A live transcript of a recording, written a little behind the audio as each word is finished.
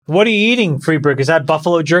What are you eating, Freeberg? Is that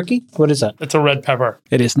buffalo jerky? What is that? It's a red pepper.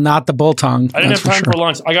 It is not the bulldog. I didn't have time for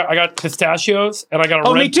lunch. I got pistachios and I got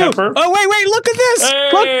a red pepper. Oh, wait, look at this. Hey!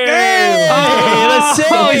 Look. Hey, let's see.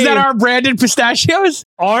 Oh, is that our branded pistachios?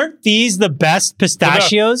 Aren't these the best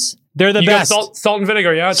pistachios? They're the You best. got salt and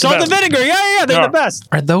vinegar, yeah? It's the Salt and best. vinegar. Yeah. They're the best.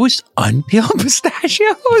 Are those unpeeled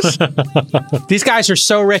pistachios? These guys are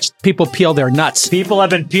so rich, people peel their nuts. People have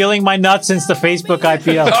been peeling my nuts since the Facebook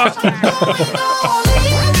IPO.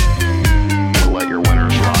 Let your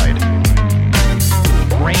winners ride.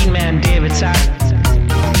 Rain Man David Sachs.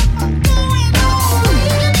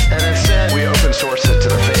 And instead, we open source it to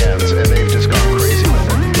the fans, and they've just gone crazy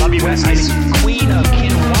with it. Love you, Queen of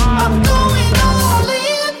Quinoa.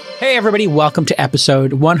 Hey, everybody. Welcome to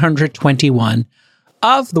episode 121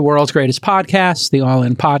 of the world's greatest podcast, the All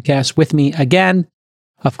In Podcast. With me again,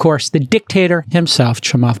 of course, the dictator himself,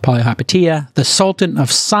 Chamath Palihapitiya, the Sultan of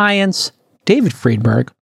Science, David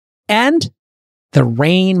Friedberg, and the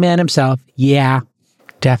Rain Man himself, yeah,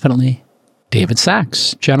 definitely, David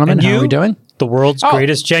Sachs. Gentlemen, And how are we doing? The world's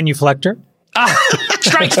greatest genuflector.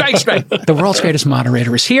 Strike. The world's greatest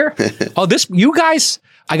moderator is here. Oh, you guys,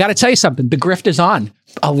 I got to tell you something. The grift is on.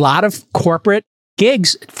 A lot of corporate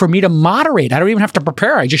gigs for me to moderate. I don't even have to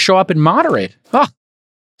prepare. I just show up and moderate. Oh,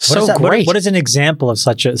 so great. What is an example of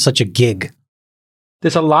such a gig?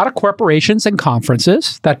 There's a lot of corporations and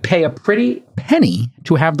conferences that pay a pretty penny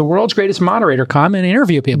to have the world's greatest moderator come and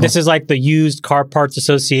interview people. This is like the Used Car Parts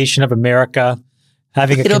Association of America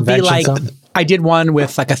having a It'll be convention. like, I did one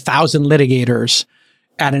with like 1,000 litigators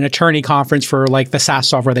at an attorney conference for like the SaaS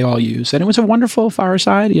software they all use. And it was a wonderful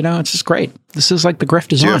fireside. You know, it's just great. This is like the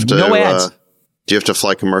grift is on. No ads. Do you have to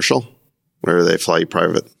fly commercial? Or do they fly you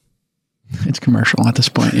private? It's commercial at this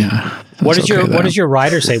point, yeah. What does your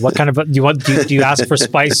rider say? What kind of do you ask for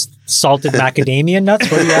spiced salted macadamia nuts?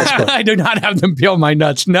 What do you ask for? I do not have them peel my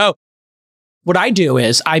nuts. No. What I do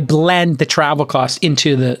is I blend the travel costs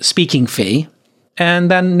into the speaking fee, and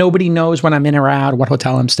then nobody knows when I'm in or out, what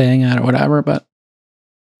hotel I'm staying at, or whatever. But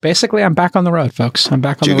basically, I'm back on the road, folks. I'm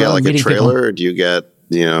back on the road. Do you get like a trailer, people. or do you get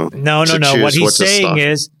No.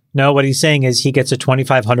 What he's saying is he gets a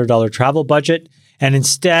 $2,500 travel budget, and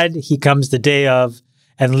instead he comes the day of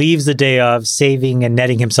and leaves the day of saving and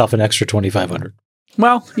netting himself an extra $2,500.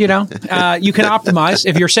 Well, you can optimize.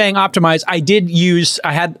 If you're saying optimize,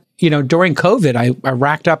 I had during COVID, I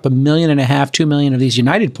racked up $1.5 million, 2 million of these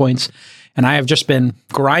United points, and I have just been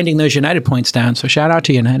grinding those United points down. So shout out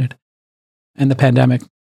to United and the pandemic.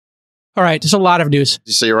 All right, there's a lot of news.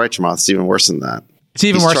 So you're right, Chamath. It's even worse than that. It's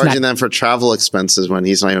even he's worse than charging that. them for travel expenses when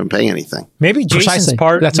he's not even paying anything. Maybe Jason's Precisely.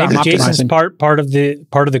 part. That's Maybe how I'm Jason's optimizing. part of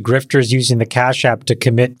the grifters using the Cash App to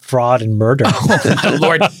commit fraud and murder. Oh, my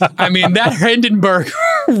Lord. I mean, that Hindenburg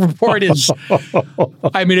report is,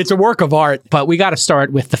 it's a work of art, but we got to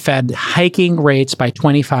start with the Fed hiking rates by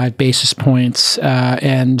 25 basis points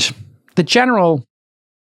and the general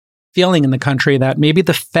feeling in the country that maybe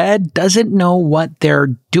the Fed doesn't know what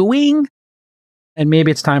they're doing and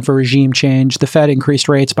maybe it's time for regime change. The Fed increased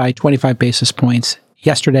rates by 25 basis points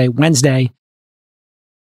yesterday, Wednesday.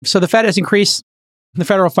 So the Fed has increased the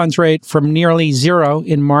federal funds rate from nearly zero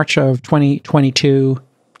in March of 2022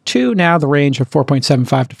 to now the range of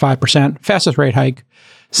 4.75 to 5%, fastest rate hike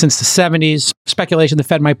since the 70s. Speculation the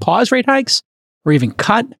Fed might pause rate hikes or even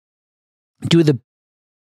cut due to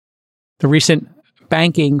the recent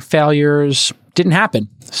banking failures didn't happen.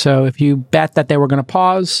 So if you bet that they were going to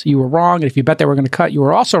pause, you were wrong. And if you bet they were going to cut, you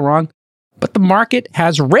were also wrong. But the market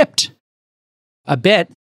has ripped a bit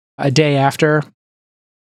a day after,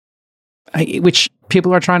 which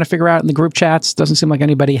people are trying to figure out in the group chats. Doesn't seem like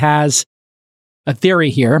anybody has a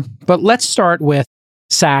theory here. But let's start with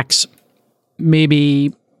Sachs,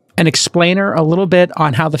 maybe an explainer a little bit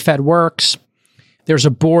on how the Fed works. There's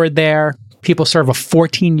a board there. People serve a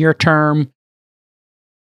 14-year term.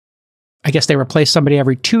 I guess they replace somebody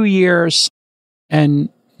every 2 years. And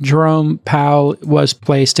Jerome Powell was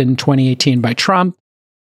placed in 2018 by Trump.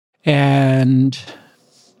 And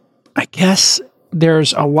I guess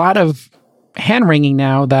there's a lot of hand-wringing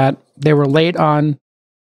now that they were late on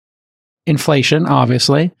inflation,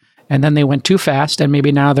 obviously, and then they went too fast, and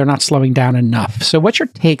maybe now they're not slowing down enough. So what's your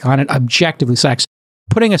take on it objectively, Sachs?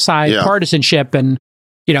 Putting aside partisanship and,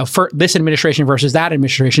 for this administration versus that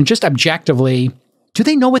administration, just objectively, do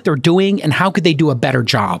they know what they're doing, and how could they do a better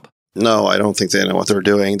job? No, I don't think they know what they're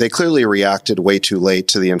doing. They clearly reacted way too late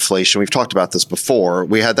to the inflation. We've talked about this before.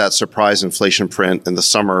 We had that surprise inflation print in the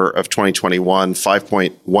summer of 2021,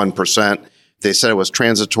 5.1%. They said it was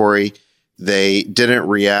transitory. They didn't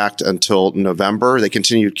react until November. They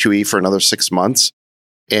continued QE for another 6 months.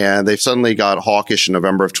 And they suddenly got hawkish in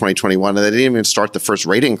November of 2021, and they didn't even start the first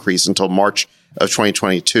rate increase until March of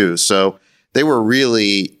 2022. So they were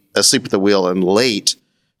really asleep at the wheel and late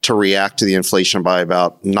to react to the inflation by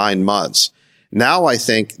about 9 months. Now I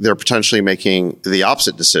think they're potentially making the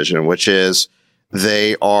opposite decision, which is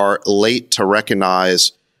they are late to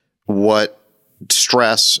recognize what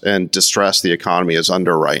stress and distress the economy is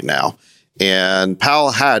under right now. And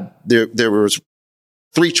Powell there was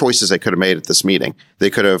 3 choices they could have made at this meeting. They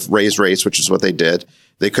could have raised rates, which is what they did.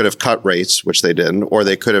 They could have cut rates, which they didn't, or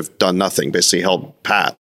they could have done nothing, basically held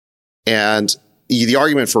pat. And the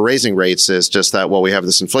argument for raising rates is just that, well, we have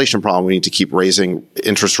this inflation problem. We need to keep raising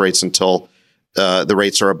interest rates until the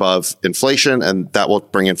rates are above inflation, and that will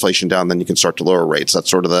bring inflation down. Then you can start to lower rates. That's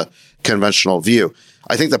sort of the conventional view.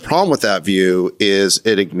 I think the problem with that view is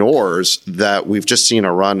it ignores that we've just seen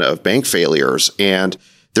a run of bank failures, and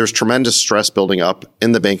there's tremendous stress building up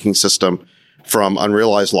in the banking system from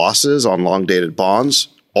unrealized losses on long-dated bonds,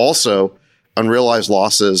 also unrealized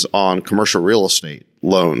losses on commercial real estate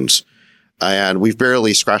loans. And we've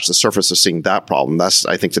barely scratched the surface of seeing that problem. That's,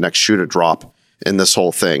 I think, the next shoe to drop in this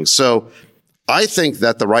whole thing. So I think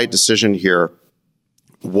that the right decision here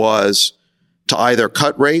was to either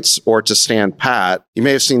cut rates or to stand pat. You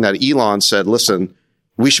may have seen that Elon said, listen,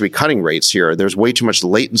 we should be cutting rates here. There's way too much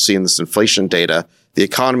latency in this inflation data. The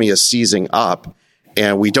economy is seizing up,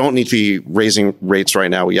 and we don't need to be raising rates right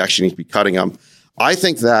now. We actually need to be cutting them. I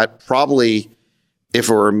think that probably, if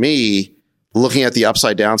it were me, looking at the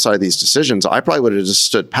upside downside of these decisions, I probably would have just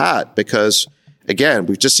stood pat because, again,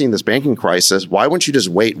 we've just seen this banking crisis. Why wouldn't you just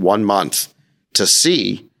wait 1 month to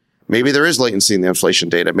see? Maybe there is latency in the inflation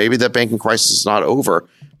data. Maybe the banking crisis is not over.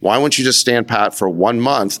 Why wouldn't you just stand pat for 1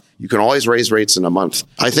 month? You can always raise rates in a month.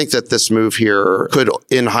 I think that this move here could,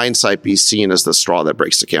 in hindsight, be seen as the straw that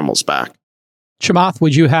breaks the camel's back. Chamath,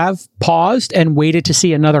 would you have paused and waited to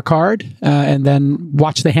see another card and then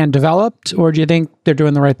watch the hand developed? Or do you think they're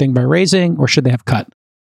doing the right thing by raising, or should they have cut?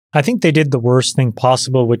 I think they did the worst thing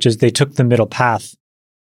possible, which is they took the middle path.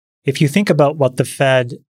 If you think about what the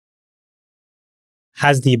Fed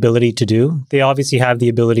has the ability to do, they obviously have the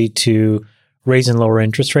ability to raise and lower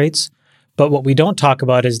interest rates. But what we don't talk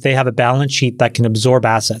about is they have a balance sheet that can absorb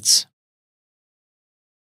assets.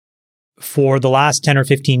 For the last 10 or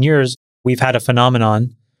 15 years, we've had a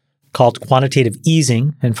phenomenon called quantitative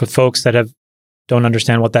easing. And for folks that don't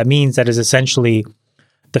understand what that means, that is essentially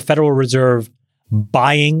the Federal Reserve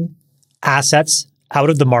buying assets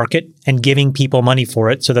out of the market and giving people money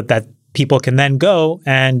for it so that people can then go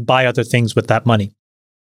and buy other things with that money.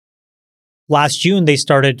 Last June, they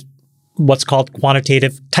started what's called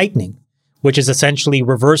quantitative tightening, which is essentially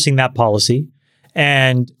reversing that policy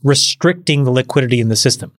and restricting the liquidity in the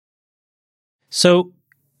system. So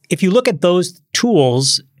if you look at those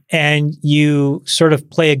tools and you sort of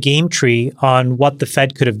play a game tree on what the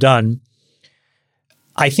Fed could have done,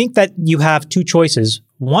 I think that you have 2 choices.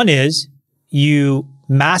 One is you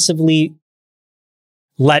massively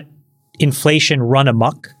let inflation run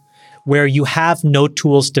amok, where you have no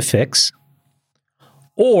tools to fix,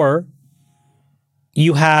 or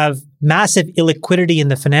you have massive illiquidity in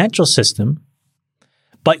the financial system,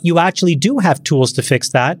 but you actually do have tools to fix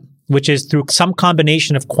that, which is through some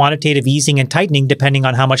combination of quantitative easing and tightening, depending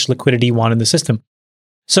on how much liquidity you want in the system.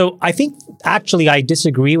 So I think actually I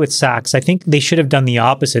disagree with Sachs. I think they should have done the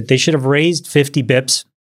opposite. They should have raised 50 bips.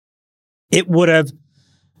 It would have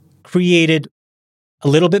created a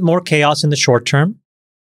little bit more chaos in the short term,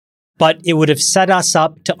 but it would have set us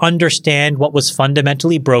up to understand what was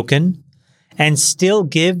fundamentally broken and still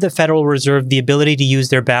give the Federal Reserve the ability to use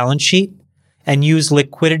their balance sheet and use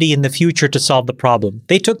liquidity in the future to solve the problem.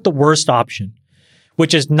 They took the worst option,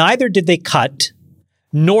 which is neither did they cut,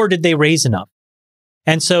 nor did they raise enough.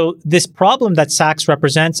 And so this problem that Sachs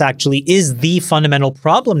represents actually is the fundamental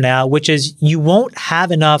problem now, which is you won't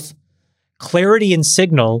have enough clarity and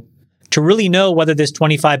signal to really know whether this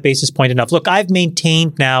 25 basis point enough. Look, I've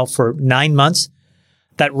maintained now for 9 months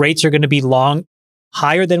that rates are going to be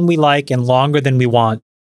higher than we like and longer than we want.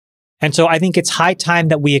 And so I think it's high time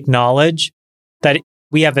that we acknowledge that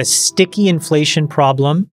we have a sticky inflation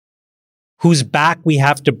problem whose back we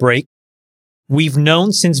have to break. We've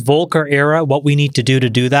known since Volcker era what we need to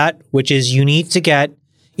do that, which is you need to get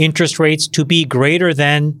interest rates to be greater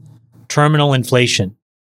than terminal inflation,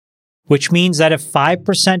 which means that a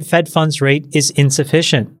 5% Fed funds rate is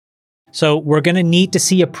insufficient. So we're going to need to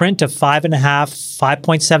see a print of 5.5%,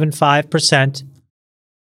 5.75%.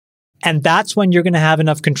 And that's when you're going to have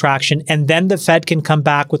enough contraction. And then the Fed can come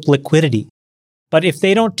back with liquidity. But if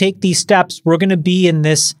they don't take these steps, we're going to be in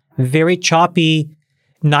this very choppy,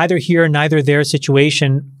 neither here, neither there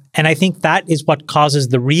situation. And I think that is what causes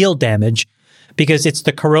the real damage, because it's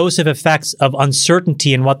the corrosive effects of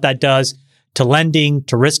uncertainty and what that does to lending,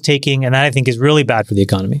 to risk taking. And that I think is really bad for the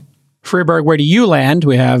economy. Freeberg, where do you land?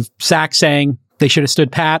 We have Sachs saying they should have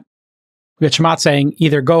stood pat. We have Chamath saying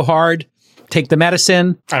either go hard, take the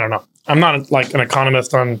medicine. I don't know. I'm not like an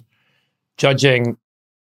economist on judging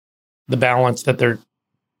the balance that they're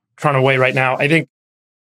trying to weigh right now. I think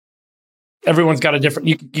everyone's got a different,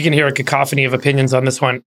 you can hear a cacophony of opinions on this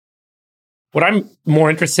one. What I'm more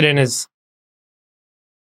interested in is,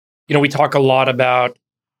 we talk a lot about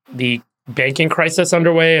the banking crisis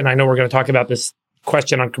underway, and I know we're going to talk about this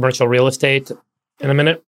question on commercial real estate in a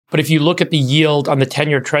minute. But if you look at the yield on the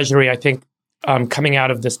 10-year Treasury, I think coming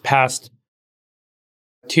out of this past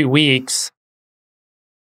 2 weeks,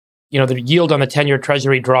 the yield on the 10-year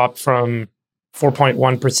Treasury dropped from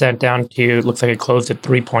 4.1% down to, looks like it closed at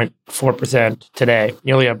 3.4% today,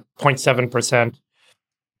 nearly a 0.7%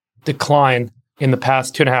 decline in the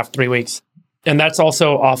past 2.5, 3 weeks. And that's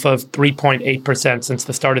also off of 3.8% since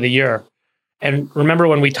the start of the year. And remember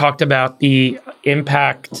when we talked about the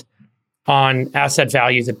impact on asset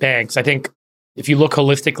values at banks, I think if you look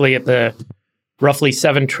holistically at the roughly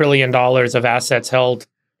 $7 trillion of assets held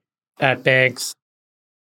at banks,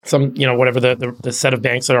 whatever the set of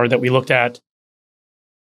banks that we looked at,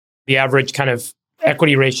 the average kind of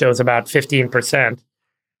equity ratio is about 15%.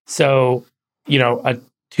 So, a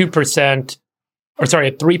 3%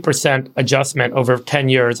 adjustment over 10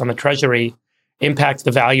 years on the Treasury impacts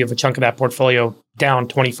the value of a chunk of that portfolio down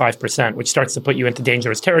 25%, which starts to put you into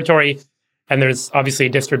dangerous territory. And there's obviously a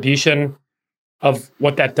distribution of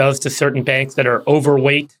what that does to certain banks that are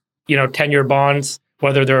overweight, 10-year bonds,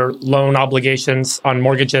 whether they're loan obligations on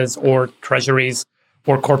mortgages or treasuries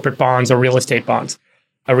or corporate bonds or real estate bonds,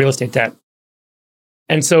 real estate debt.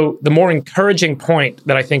 And so the more encouraging point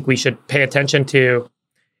that I think we should pay attention to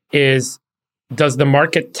is, does the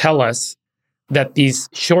market tell us that these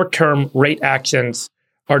short-term rate actions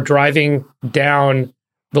are driving down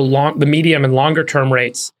the medium and longer-term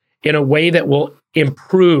rates in a way that will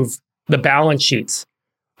improve the balance sheets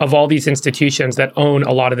of all these institutions that own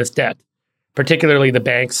a lot of this debt, particularly the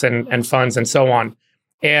banks and funds and so on?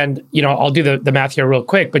 And, I'll do the math here real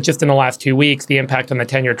quick, but just in the last 2 weeks, the impact on the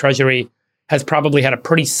 10-year Treasury has probably had a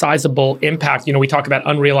pretty sizable impact. We talk about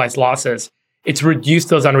unrealized losses. It's reduced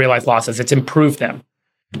those unrealized losses. It's improved them.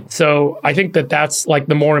 So I think that's like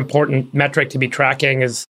the more important metric to be tracking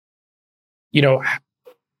is,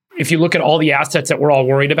 if you look at all the assets that we're all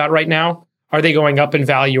worried about right now, are they going up in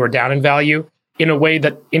value or down in value in a way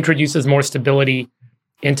that introduces more stability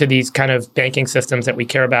into these kind of banking systems that we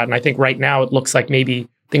care about? And I think right now it looks like maybe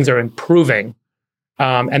things are improving.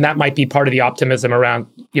 And that might be part of the optimism around,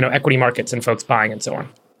 equity markets and folks buying and so on.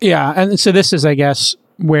 Yeah. And so this is, I guess,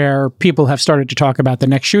 where people have started to talk about the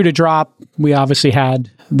next shoe to drop. We obviously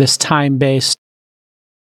had this time-based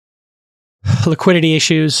liquidity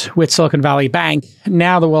issues with Silicon Valley Bank.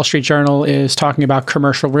 Now the Wall Street Journal is talking about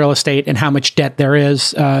commercial real estate and how much debt there is.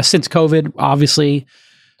 Since COVID, obviously,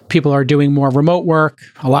 people are doing more remote work.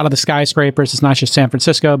 A lot of the skyscrapers, it's not just San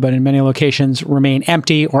Francisco, but in many locations, remain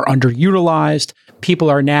empty or underutilized.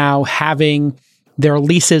 People are now having their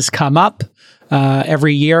leases come up.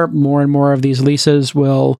 Every year, more and more of these leases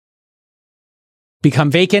will become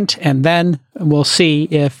vacant, and then we'll see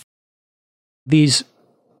if these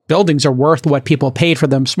buildings are worth what people paid for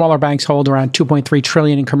them. Smaller banks hold around $2.3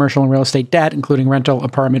 trillion in commercial and real estate debt, including rental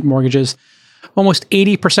apartment mortgages. Almost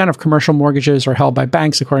 80% of commercial mortgages are held by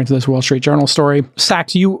banks, according to this Wall Street Journal story.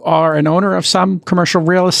 Sachs, you are an owner of some commercial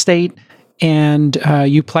real estate, and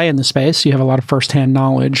you play in the space. You have a lot of firsthand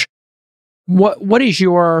knowledge. What is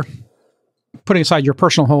your, putting aside your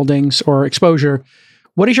personal holdings or exposure,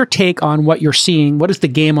 what is your take on what you're seeing? What is the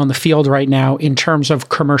game on the field right now in terms of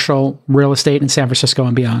commercial real estate in San Francisco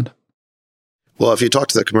and beyond? Well, if you talk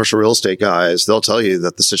to the commercial real estate guys, they'll tell you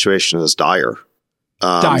that the situation is dire.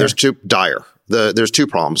 There's two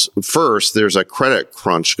problems. First, there's a credit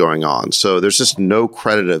crunch going on. So there's just no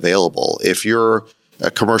credit available. If you're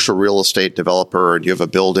a commercial real estate developer and you have a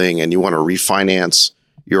building and you want to refinance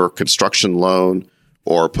your construction loan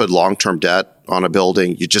or put long-term debt on a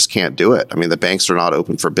building, you just can't do it. I mean, the banks are not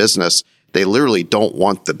open for business. They literally don't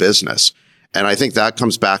want the business. And I think that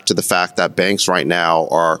comes back to the fact that banks right now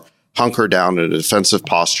are hunkered down in a defensive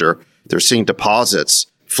posture. They're seeing deposits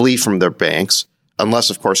flee from their banks, unless,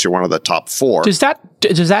 of course, you're one of the top four. Does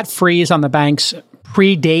that freeze on the banks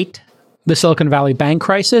predate the Silicon Valley Bank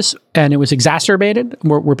crisis, and it was exacerbated?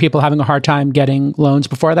 Were people having a hard time getting loans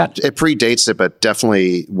before that? It predates it, but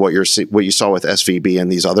definitely what you saw with SVB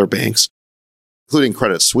and these other banks, including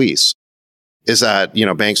Credit Suisse. is that,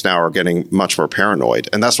 banks now are getting much more paranoid.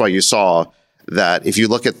 And that's why you saw that if you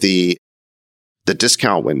look at the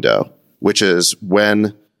discount window, which is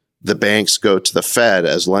when the banks go to the Fed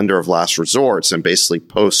as lender of last resorts and basically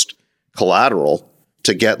post collateral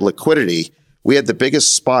to get liquidity, we had the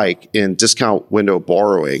biggest spike in discount window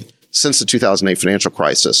borrowing since the 2008 financial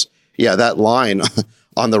crisis. Yeah, that line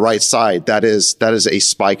on the right side, that is a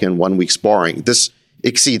spike in 1 week's borrowing. This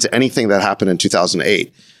exceeds anything that happened in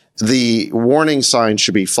 2008. The warning sign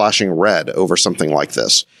should be flashing red over something like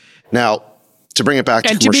this. Now, to bring it back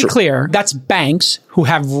to be clear, that's banks who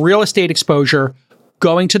have real estate exposure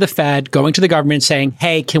going to the Fed, going to the government saying,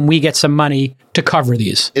 hey, can we get some money to cover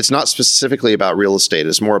these? It's not specifically about real estate.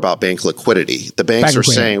 It's more about bank liquidity. The banks are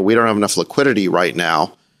saying we don't have enough liquidity right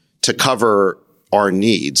now to cover our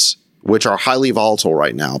needs, which are highly volatile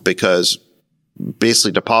right now because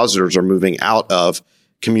basically depositors are moving out of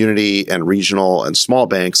community and regional and small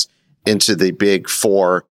banks into the big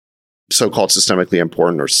four so-called systemically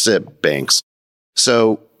important or SIB banks.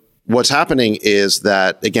 So what's happening is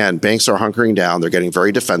that, again, banks are hunkering down. They're getting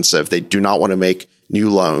very defensive. They do not want to make new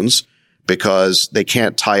loans because they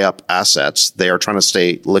can't tie up assets. They are trying to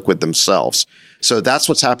stay liquid themselves. So that's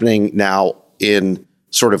what's happening now in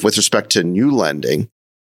sort of with respect to new lending.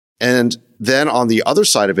 And then on the other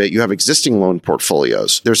side of it, you have existing loan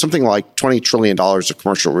portfolios. There's something like $20 trillion of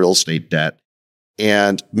commercial real estate debt.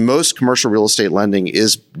 And most commercial real estate lending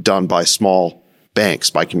is done by small banks,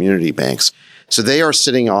 by community banks. So they are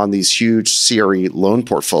sitting on these huge CRE loan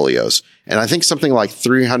portfolios. And I think something like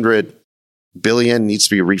 300 billion needs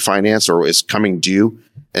to be refinanced or is coming due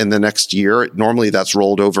in the next year. Normally that's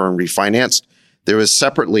rolled over and refinanced. There was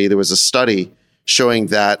a study showing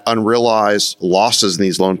that unrealized losses in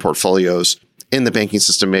these loan portfolios in the banking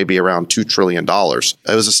system may be around $2 trillion.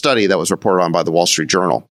 It was a study that was reported on by the Wall Street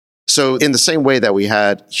Journal. So in the same way that we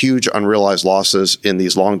had huge unrealized losses in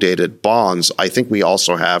these long-dated bonds, I think we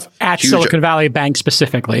also have at Silicon Valley Bank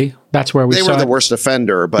specifically. That's where they were the worst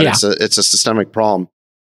offender, but it's a systemic problem.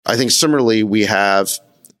 I think similarly, we have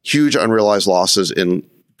huge unrealized losses in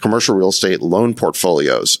commercial real estate loan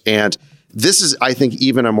portfolios. And this is, I think,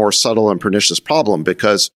 even a more subtle and pernicious problem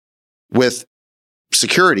because with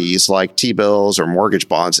securities like T-bills or mortgage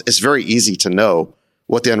bonds, it's very easy to know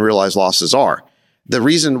what the unrealized losses are. The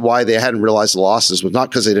reason why they hadn't realized the losses was not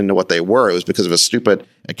because they didn't know what they were. It was because of a stupid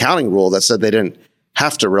accounting rule that said they didn't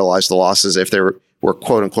have to realize the losses if they were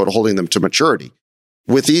quote unquote holding them to maturity.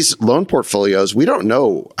 With these loan portfolios, we don't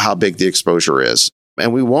know how big the exposure is,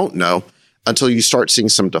 and we won't know until you start seeing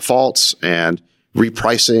some defaults and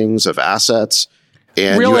repricings of assets.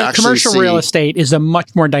 And commercial real estate is a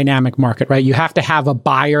much more dynamic market, right? You have to have a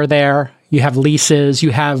buyer there. You have leases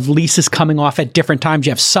coming off at different times.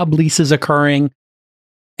 You have subleases occurring.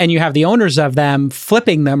 And you have the owners of them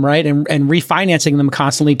flipping them, right, and refinancing them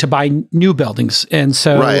constantly to buy new buildings. And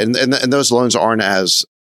so, right, and those loans aren't as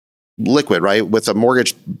liquid, right? With a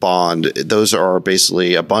mortgage bond, those are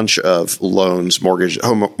basically a bunch of loans,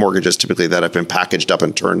 home mortgages typically that have been packaged up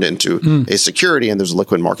and turned into a security, and there's a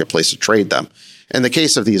liquid marketplace to trade them. In the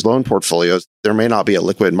case of these loan portfolios, there may not be a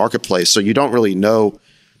liquid marketplace, so you don't really know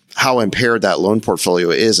how impaired that loan portfolio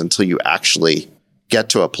is until you actually get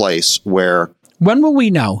to a place where. When will we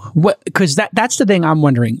know? Because that's the thing I'm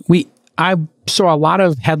wondering. I saw a lot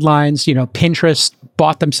of headlines, Pinterest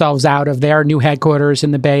bought themselves out of their new headquarters in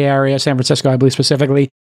the Bay Area, San Francisco, I believe specifically.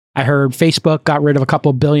 I heard Facebook got rid of a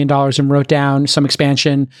couple $1 billion and wrote down some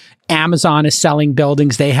expansion. Amazon is selling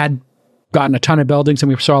buildings. They had gotten a ton of buildings,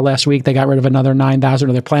 and we saw last week they got rid of another 9,000,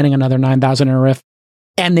 or they're planning another 9,000 in a RIF,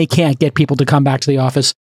 and they can't get people to come back to the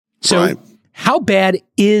office. So right. How bad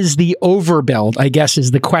is the overbuild, I guess,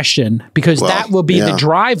 is the question, because that will be the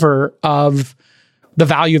driver of the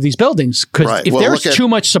value of these buildings. Because if there's too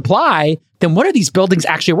much supply, then what are these buildings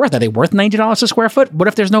actually worth? Are they worth $90 a square foot? What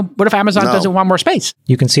if Amazon doesn't want more space?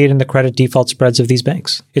 You can see it in the credit default spreads of these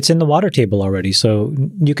banks. It's in the water table already. So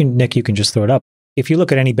Nick, you can just throw it up. If you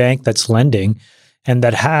look at any bank that's lending and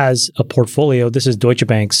that has a portfolio, this is Deutsche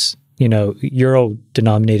Bank's,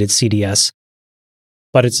 euro-denominated CDS.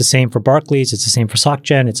 But it's the same for Barclays, it's the same for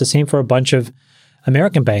SocGen, it's the same for a bunch of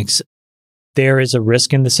American banks. There is a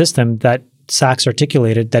risk in the system that Sachs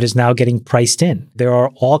articulated that is now getting priced in. There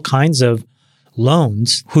are all kinds of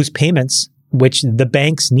loans whose payments, which the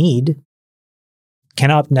banks need,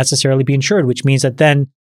 cannot necessarily be insured, which means that then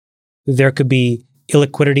there could be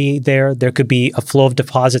illiquidity there. There could be a flow of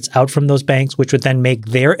deposits out from those banks, which would then make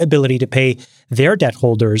their ability to pay their debt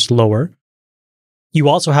holders lower. You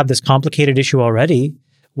also have this complicated issue already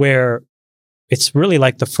where it's really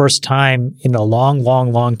like the first time in a long,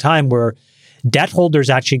 long, long time where debt holders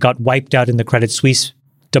actually got wiped out in the Credit Suisse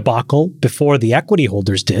debacle before the equity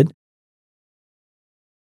holders did.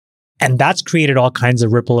 And that's created all kinds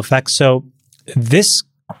of ripple effects. So this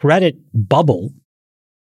credit bubble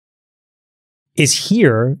is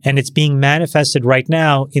here, and it's being manifested right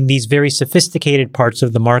now in these very sophisticated parts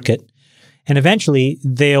of the market. And eventually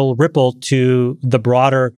they'll ripple to the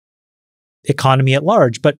broader economy at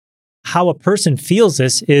large. But how a person feels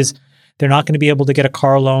this is they're not going to be able to get a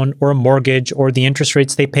car loan or a mortgage, or the interest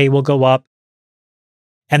rates they pay will go up.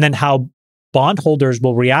 And then how bondholders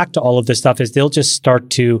will react to all of this stuff is they'll just start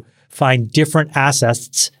to find different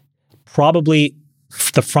assets, probably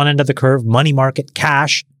the front end of the curve, money market,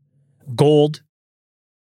 cash, gold,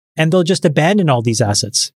 and they'll just abandon all these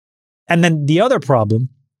assets. And then the other problem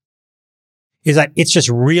is that it's just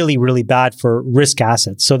really, really bad for risk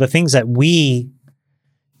assets. So the things that we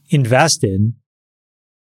invest in,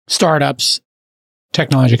 startups,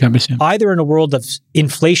 technology companies, either in a world of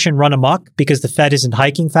inflation run amok because the Fed isn't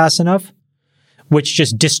hiking fast enough, which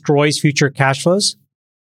just destroys future cash flows,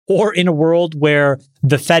 or in a world where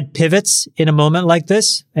the Fed pivots in a moment like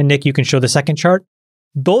this, and Nick, you can show the second chart,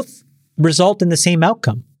 both result in the same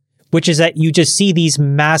outcome, which is that you just see these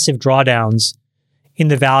massive drawdowns in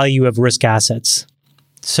the value of risk assets.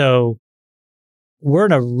 So we're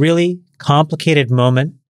in a really complicated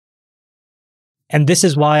moment. And this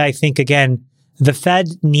is why I think, again, the Fed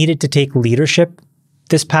needed to take leadership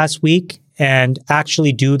this past week and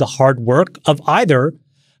actually do the hard work of either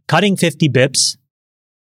cutting 50 bips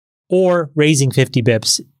or raising 50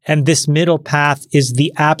 bips. And this middle path is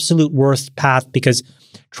the absolute worst path, because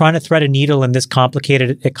trying to thread a needle in this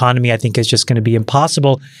complicated economy, I think, is just going to be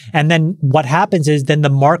impossible. And then what happens is then the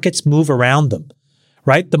markets move around them,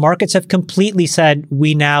 right? The markets have completely said,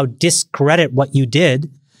 we now discredit what you did.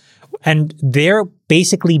 And they're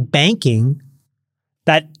basically banking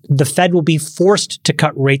that the Fed will be forced to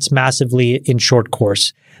cut rates massively in short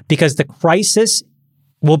course, because the crisis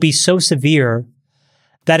will be so severe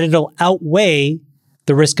that it'll outweigh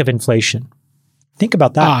the risk of inflation. Think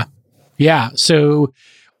about that. Yeah. So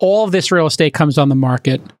all of this real estate comes on the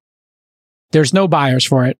market. There's no buyers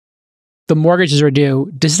for it. The mortgages are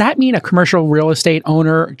due. Does that mean a commercial real estate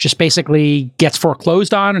owner just basically gets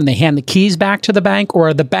foreclosed on and they hand the keys back to the bank? Or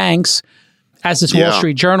are the banks, as this Wall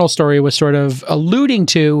Street Journal story was sort of alluding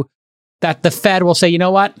to, that the Fed will say, you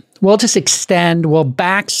know what, we'll just extend, we'll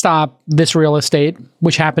backstop this real estate,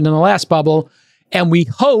 which happened in the last bubble, and we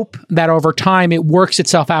hope that over time it works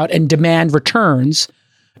itself out and demand returns.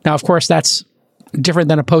 Now, of course, that's different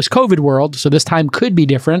than a post-COVID world, so this time could be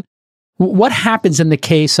different. What happens in the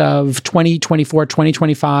case of 2024,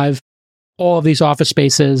 2025, all of these office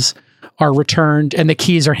spaces are returned and the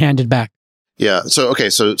keys are handed back? Yeah. So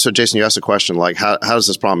Jason, you asked a question like, how does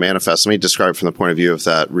this problem manifest? Let me describe it from the point of view of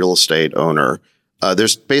that real estate owner.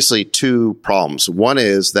 There's basically two problems. One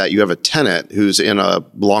is that you have a tenant who's in a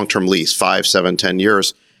long-term lease, 5, 7, 10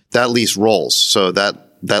 years. That lease rolls. So that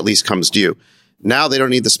lease comes due. Now they don't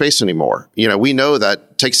need the space anymore. You know, we know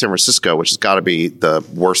that, take San Francisco, which has got to be the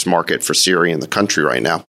worst market for CRE in the country right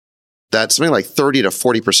now, that something like 30 to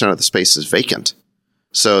 40% of the space is vacant.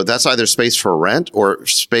 So that's either space for rent or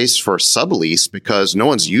space for sublease because no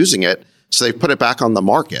one's using it. So they put it back on the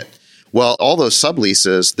market. Well, all those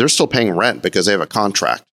subleases, they're still paying rent because they have a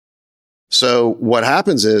contract. So what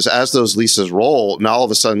happens is as those leases roll, now all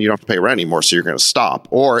of a sudden you don't have to pay rent anymore. So you're going to stop.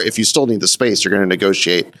 Or if you still need the space, you're going to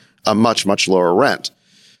negotiate a much, much lower rent.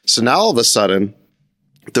 So now all of a sudden,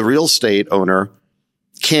 the real estate owner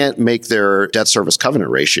can't make their debt service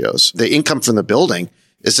covenant ratios. The income from the building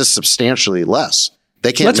is just substantially less.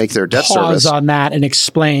 They can't make their debt service. Let's pause on that and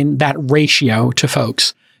explain that ratio to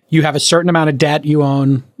folks. You have a certain amount of debt you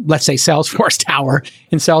own, let's say Salesforce Tower.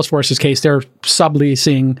 In Salesforce's case, they're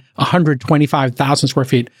subleasing 125,000 square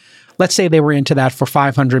feet. Let's say they were into that for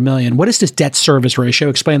 $500 million. What is this debt service ratio?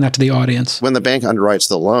 Explain that to the audience. When the bank underwrites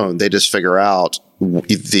the loan, they just figure out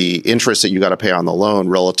the interest that you got to pay on the loan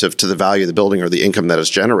relative to the value of the building or the income that it's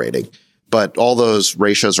generating. But all those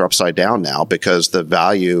ratios are upside down now because the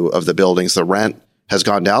value of the buildings, the rent has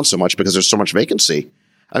gone down so much because there's so much vacancy.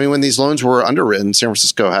 I mean, when these loans were underwritten, San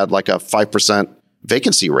Francisco had like a 5%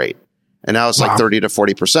 vacancy rate. And now it's like 30 to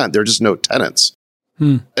 40%. There are just no tenants.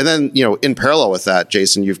 And then, you know, in parallel with that,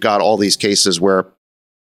 Jason, you've got all these cases where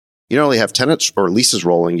you don't only have tenants or leases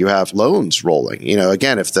rolling, you have loans rolling. You know,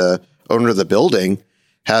 again, if the owner of the building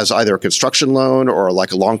has either a construction loan or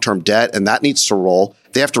like a long-term debt and that needs to roll,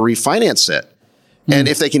 they have to refinance it. And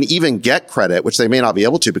if they can even get credit, which they may not be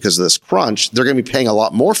able to because of this crunch, they're going to be paying a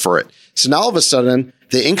lot more for it. So now all of a sudden,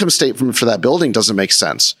 the income statement for that building doesn't make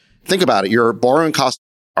sense. Think about it. Your borrowing costs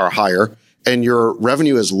are higher and your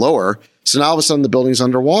revenue is lower. So now all of a sudden the building's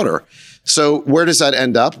underwater. So where does that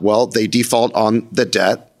end up? Well, they default on the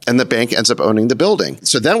debt and the bank ends up owning the building.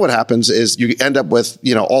 So then what happens is you end up with,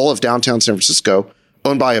 all of downtown San Francisco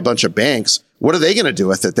owned by a bunch of banks. What are they going to do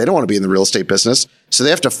with it? They don't want to be in the real estate business. So they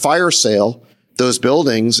have to fire sale those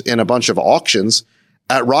buildings in a bunch of auctions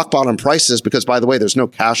at rock bottom prices because, by the way, there's no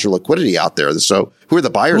cash or liquidity out there. So who are the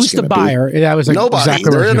buyers? Who's the buyer? That was nobody.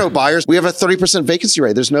 Exactly there are no buyers. We have a 30% vacancy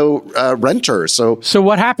rate. There's no renters. So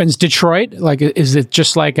what happens? Detroit, is it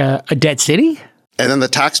just like a dead city? And then the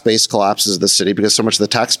tax base collapses the city because so much of the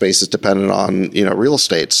tax base is dependent on real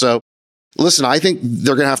estate. So listen, I think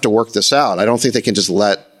they're going to have to work this out. I don't think they can just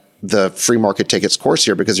let the free market take its course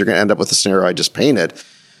here because you're going to end up with the scenario I just painted.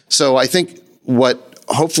 So I think what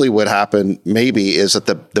hopefully would happen maybe is that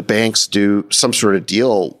the banks do some sort of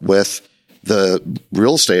deal with the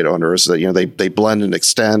real estate owners that, they blend and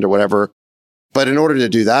extend or whatever. But in order to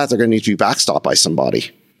do that, they're going to need to be backstopped by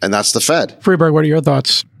somebody. And that's the Fed. Freeberg, what are your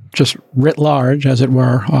thoughts? Just writ large, as it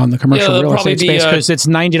were, on the commercial real estate space, because it's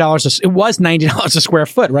 $90. It was $90 a square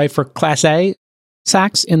foot, right, for Class A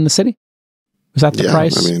Saks in the city? Was that the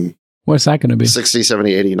price? I mean, what's that going to be? 60,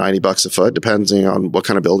 70, 80, $90 a foot, depending on what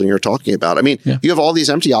kind of building you're talking about. I mean, you have all these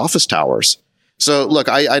empty office towers. So look,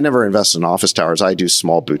 I never invest in office towers. I do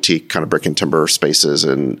small boutique kind of brick and timber spaces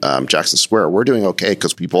in Jackson Square. We're doing okay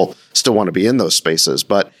because people still want to be in those spaces.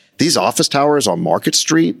 But these office towers on Market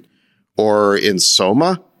Street or in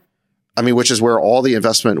Soma, which is where all the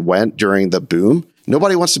investment went during the boom.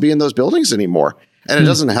 Nobody wants to be in those buildings anymore. And it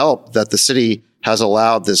doesn't help that the city has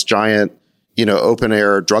allowed this giant, open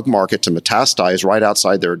air drug market to metastasize right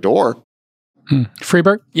outside their door.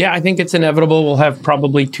 Freeberg? Yeah, I think it's inevitable. We'll have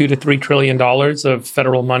probably $2 to $3 trillion of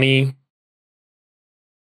federal money,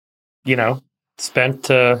 spent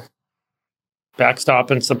to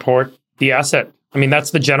backstop and support the asset.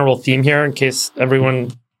 That's the general theme here, in case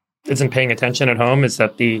everyone isn't paying attention at home, is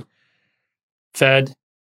that the Fed,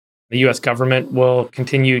 the U.S. government, will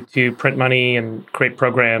continue to print money and create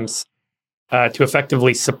programs to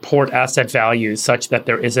effectively support asset values such that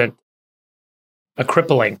there isn't a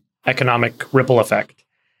crippling economic ripple effect.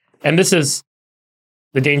 And this is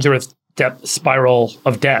the dangerous debt spiral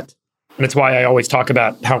of debt. And it's why I always talk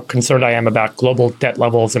about how concerned I am about global debt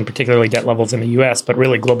levels, and particularly debt levels in the U.S., but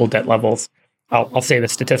really global debt levels. I'll say the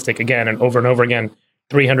statistic again and over again,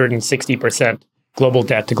 360% global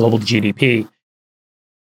debt to global GDP.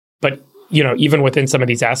 But, even within some of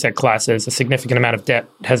these asset classes, a significant amount of debt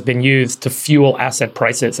has been used to fuel asset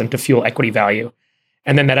prices and to fuel equity value.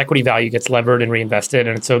 And then that equity value gets levered and reinvested.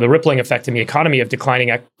 And so the rippling effect in the economy of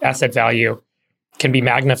declining asset value can be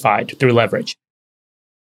magnified through leverage.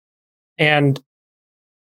 And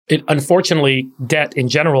unfortunately, debt in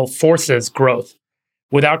general forces growth.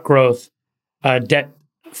 Without growth, debt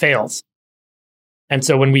fails. And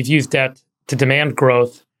so when we've used debt to demand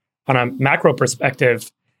growth on a macro perspective,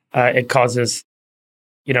 it causes,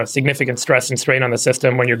 significant stress and strain on the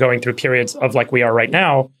system when you're going through periods of, like we are right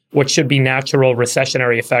now, what should be natural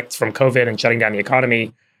recessionary effects from COVID and shutting down the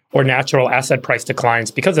economy, or natural asset price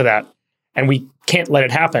declines because of that. And we can't let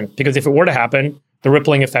it happen, because if it were to happen, the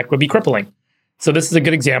rippling effect would be crippling. So this is a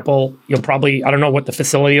good example. You'll probably, I don't know what the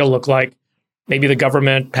facility will look like. Maybe the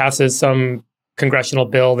government passes some congressional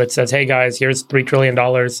bill that says, hey guys, here's $3 trillion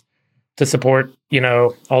to support,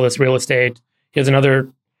 all this real estate. Here's another,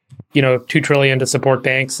 $2 trillion to support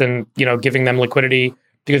banks and, giving them liquidity.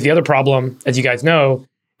 Because the other problem, as you guys know,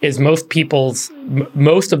 is most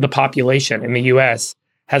of the population in the US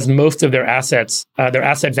has most of their assets, their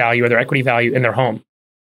asset value or their equity value in their home.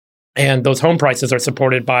 And those home prices are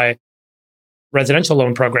supported by residential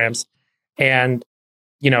loan programs. And,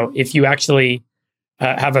 if you actually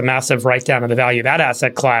have a massive write down of the value of that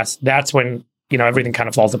asset class, that's when, everything kind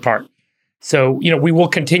of falls apart. So, we will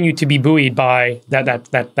continue to be buoyed by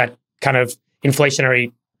that kind of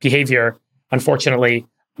inflationary behavior, unfortunately.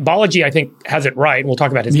 Balaji, I think, has it right, and we'll talk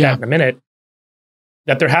about his debt in a minute,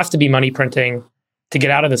 that there has to be money printing to get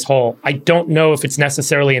out of this hole. I don't know if it's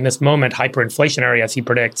necessarily in this moment hyperinflationary, as he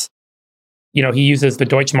predicts. He uses the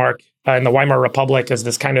Deutschmark in the Weimar Republic as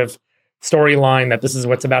this kind of storyline that this is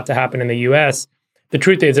what's about to happen in the US. The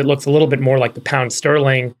truth is, it looks a little bit more like the pound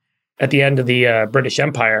sterling at the end of the British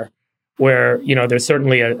Empire, where, there's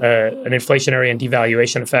certainly an inflationary and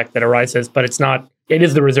devaluation effect that arises, but it's not. It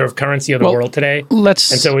is the reserve currency of the world today. And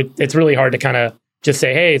so it's really hard to kind of just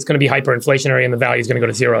say, hey, it's going to be hyperinflationary and the value is going to go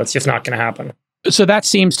to zero. It's just not going to happen. So that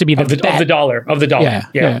seems to be the bet. Of the dollar.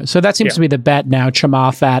 Yeah. So that seems to be the bet now,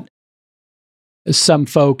 Chamath, that some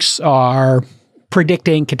folks are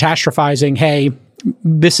predicting, catastrophizing, hey,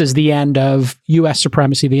 this is the end of U.S.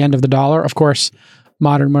 supremacy, the end of the dollar. Of course,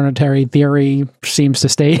 Modern monetary theory seems to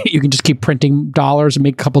state you can just keep printing dollars and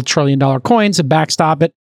make a couple $1 trillion coins and backstop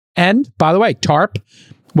it. And by the way, TARP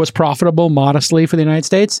was profitable modestly for the United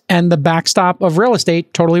States, and the backstop of real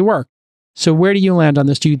estate totally worked. So where do you land on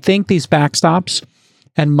this? Do you think these backstops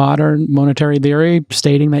and modern monetary theory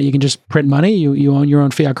stating that you can just print money, you own your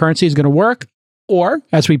own fiat currency, is going to work? Or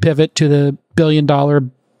as we pivot to the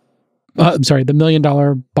 $1 million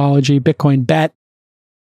Balaji Bitcoin bet,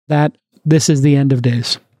 that this is the end of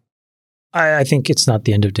days? I think it's not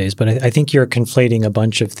the end of days, but I think you're conflating a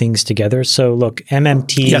bunch of things together. So look,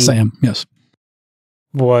 MMT. Yes, I am. Yes.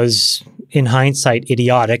 Was in hindsight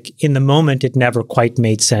idiotic. In the moment, it never quite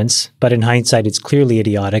made sense, but in hindsight, it's clearly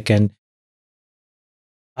idiotic. And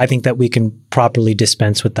I think that we can properly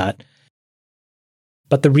dispense with that.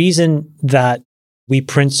 But the reason that we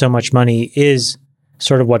print so much money is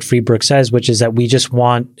sort of what Freeberg says, which is that we just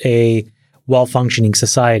want a well-functioning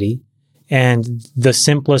society. And the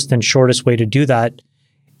simplest and shortest way to do that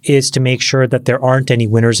is to make sure that there aren't any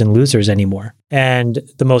winners and losers anymore. And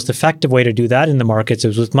the most effective way to do that in the markets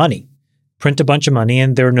is with money. Print a bunch of money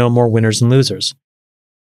and there are no more winners and losers.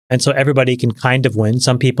 And so everybody can kind of win.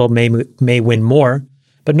 Some people may win more,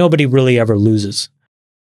 but nobody really ever loses.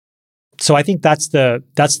 So I think that's the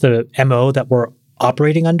MO that we're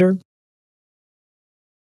operating under.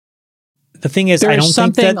 The thing is, I don't think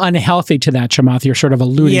something unhealthy to that, Chamath. You're sort of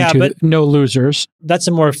alluding to no losers. That's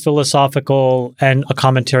a more philosophical and a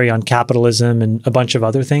commentary on capitalism and a bunch of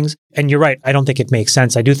other things. And you're right. I don't think it makes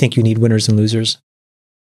sense. I do think you need winners and losers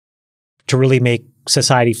to really make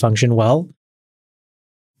society function well.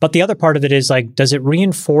 But the other part of it is like, does it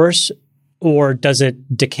reinforce or does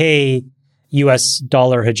it decay US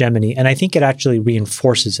dollar hegemony? And I think it actually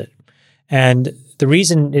reinforces it. And the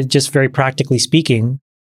reason is just very practically speaking,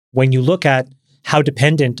 when you look at how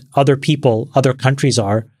dependent other people, other countries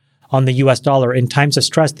are on the US dollar, in times of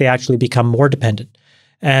stress, they actually become more dependent.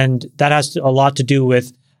 And that has a lot to do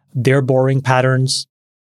with their borrowing patterns,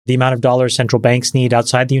 the amount of dollars central banks need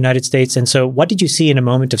outside the United States. And so what did you see in a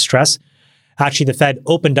moment of stress? Actually, the Fed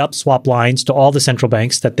opened up swap lines to all the central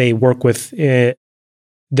banks that they work with, their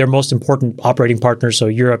most important operating partners, so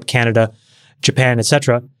Europe, Canada, Japan,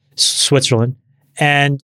 etc., Switzerland.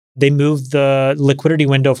 And they moved the liquidity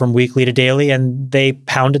window from weekly to daily, and they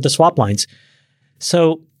pounded the swap lines.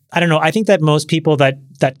 So I don't know. I think that most people that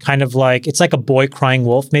kind of like, it's like a boy crying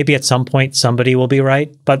wolf. Maybe at some point somebody will be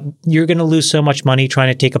right, but you're going to lose so much money trying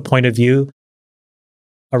to take a point of view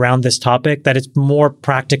around this topic that it's more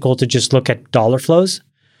practical to just look at dollar flows.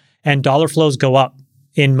 And dollar flows go up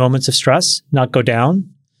in moments of stress, not go down.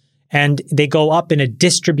 And they go up in a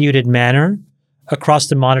distributed manner across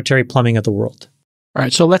the monetary plumbing of the world. All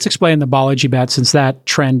right, so let's explain the Balaji bet, since that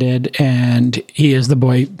trended, and he is the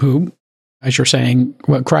boy who, as you're saying,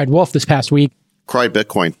 cried wolf this past week. Cried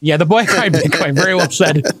Bitcoin. Yeah, the boy cried Bitcoin. Very well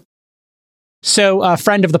said. So a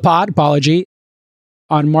friend of the pod, Balaji,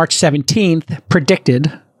 on March 17th,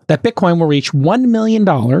 predicted that Bitcoin will reach $1 million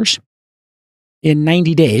in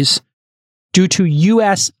 90 days due to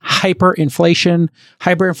U.S. hyperinflation.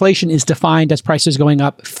 Hyperinflation is defined as prices going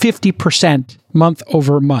up 50% month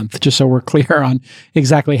over month, just so we're clear on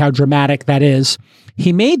exactly how dramatic that is.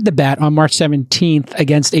 He made the bet on March 17th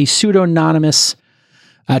against a pseudonymous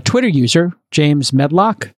Twitter user, James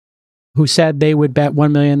Medlock, who said they would bet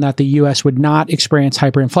 $1 million that the U.S. would not experience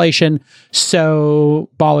hyperinflation. So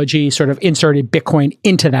Balaji sort of inserted Bitcoin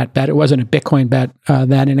into that bet. It wasn't a Bitcoin bet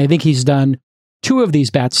then, and I think he's done 2 of these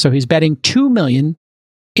bets. So he's betting $2 million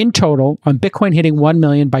in total on Bitcoin hitting 1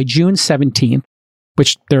 million by June 17th,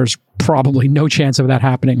 which there's probably no chance of that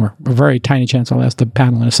happening, or a very tiny chance. I'll ask the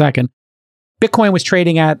panel in a second. Bitcoin was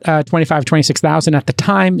trading at 26,000 at the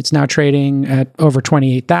time. It's now trading at over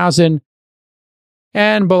 28,000.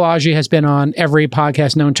 And Balaji has been on every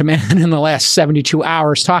podcast known to man in the last 72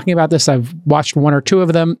 hours talking about this. I've watched 1 or 2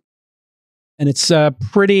 of them. And it's a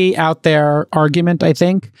pretty out there argument, I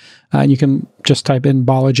think. You can just type in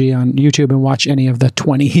Balaji on YouTube and watch any of the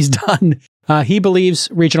 20 he's done. He believes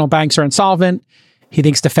regional banks are insolvent. He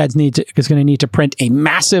thinks the Fed is going to need to print a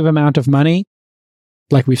massive amount of money,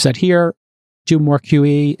 like we've said here, do more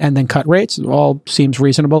QE, and then cut rates. It all seems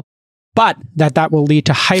reasonable. But that will lead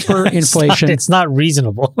to hyperinflation. It's not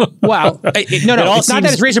reasonable. Well, no, it's not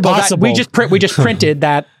that it's reasonable. That we just printed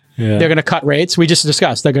that. Yeah. They're going to cut rates. We just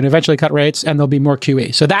discussed they're going to eventually cut rates, and there'll be more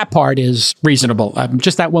QE. So that part is reasonable.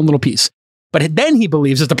 Just that one little piece. But then he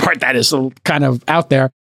believes is the part that is kind of out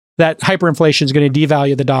there, that hyperinflation is going to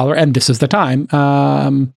devalue the dollar, and this is the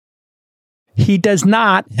time. He does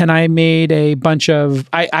not, and I made a bunch of,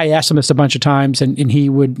 I asked him this a bunch of times, and he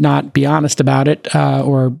would not be honest about it,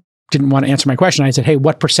 or didn't want to answer my question. I said, hey,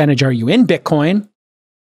 what percentage are you in Bitcoin?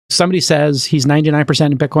 somebody says he's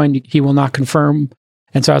 99% in Bitcoin, he will not confirm.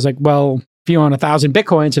 And so I was like, well, if you own 1,000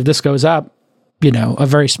 Bitcoins, if this goes up, a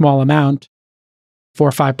very small amount, 4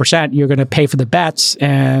 or 5%, you're going to pay for the bets.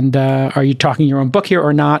 And are you talking your own book here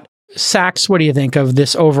or not? Sachs, what do you think of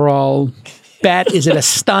this overall bet? Is it a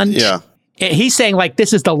stunt? Yeah. He's saying like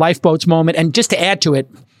this is the lifeboats moment. And just to add to it,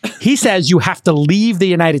 he says you have to leave the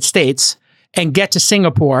United States and get to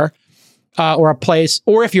Singapore or a place,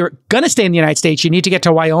 or if you're going to stay in the United States, you need to get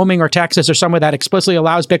to Wyoming or Texas or somewhere that explicitly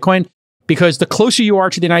allows Bitcoin, because the closer you are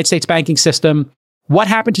to the United States banking system, what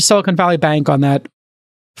happened to Silicon Valley Bank on that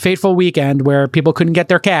fateful weekend where people couldn't get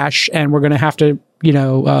their cash and we're going to have to,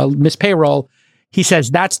 miss payroll? He says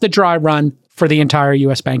that's the dry run for the entire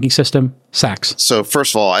U.S. banking system. Sachs. So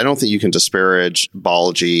first of all, I don't think you can disparage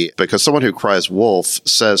Balaji, because someone who cries wolf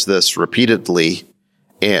says this repeatedly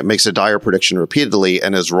and makes a dire prediction repeatedly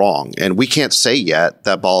and is wrong. And we can't say yet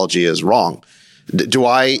that Balaji is wrong. Do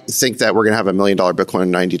I think that we're going to have $1 million Bitcoin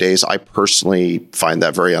in 90 days? I personally find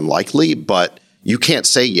that very unlikely, but you can't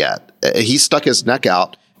say yet. He stuck his neck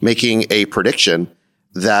out making a prediction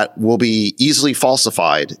that will be easily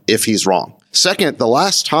falsified if he's wrong. Second, the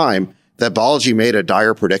last time that Balaji made a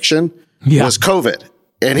dire prediction was COVID.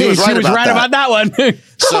 And he was right about that one.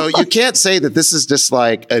 So you can't say that this is just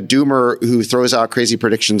like a doomer who throws out crazy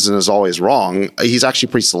predictions and is always wrong. He's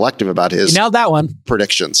actually pretty selective about his nailed that one.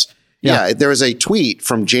 Predictions. Yeah, there was a tweet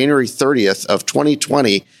from January 30th of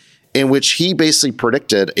 2020 in which he basically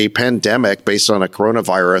predicted a pandemic based on a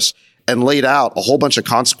coronavirus and laid out a whole bunch of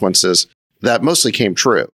consequences that mostly came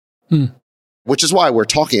true. Which is why we're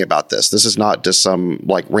talking about this. This is not just some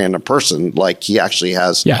like random person. Like he actually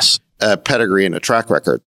has a pedigree and a track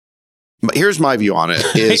record. But here's my view on it: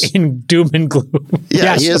 is in doom and gloom.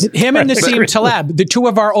 Yeah, he is. Him and Nassim Taleb, the two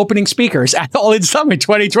of our opening speakers at All In Summit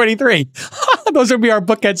 2023. Those would be our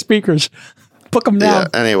bookend speakers. Book them now. Yeah,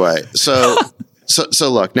 anyway, so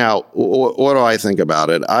look now. What do I think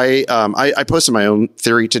about it? I posted my own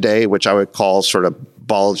theory today, which I would call sort of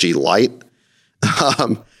Balaji light.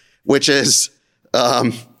 Which is,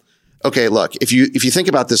 okay, look, if you think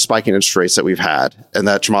about this spike in interest rates that we've had and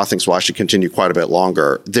that Chamath thinks will actually continue quite a bit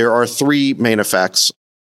longer, there are three main effects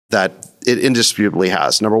that it indisputably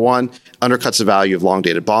has. Number one, undercuts the value of long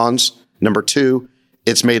dated bonds. Number two,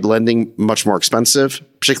 it's made lending much more expensive,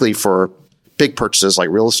 particularly for big purchases like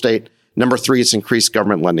real estate. Number three, it's increased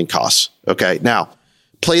government lending costs. Okay. Now,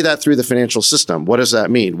 play that through the financial system. What does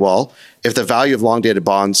that mean? Well, if the value of long dated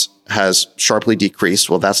bonds has sharply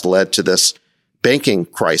decreased, well, that's led to this banking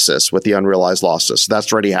crisis with the unrealized losses.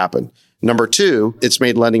 That's already happened. Number two, it's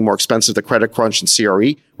made lending more expensive, the credit crunch and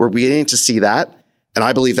CRE. We're beginning to see that. And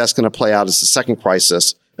I believe that's going to play out as the second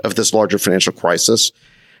crisis of this larger financial crisis.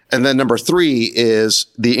 And then number three is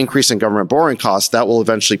the increase in government borrowing costs. That will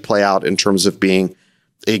eventually play out in terms of being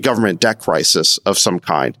a government debt crisis of some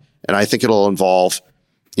kind. And I think it'll involve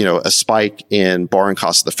a spike in borrowing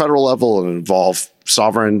costs at the federal level and involve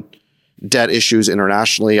sovereign debt issues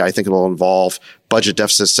internationally. I think it'll involve budget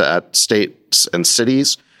deficits at states and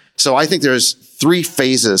cities. So I think there's three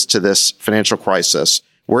phases to this financial crisis.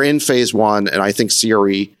 We're in phase one, and I think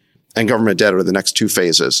CRE and government debt are the next two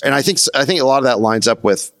phases. And I think a lot of that lines up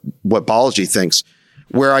with what Balaji thinks.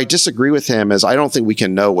 Where I disagree with him is I don't think we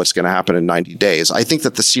can know what's going to happen in 90 days. I think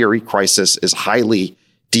that the CRE crisis is highly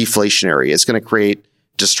deflationary. It's going to create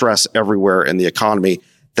distress everywhere in the economy.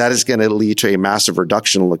 That is going to lead to a massive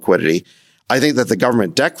reduction in liquidity. I think that the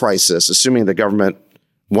government debt crisis, assuming the government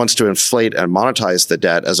wants to inflate and monetize the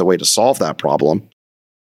debt as a way to solve that problem,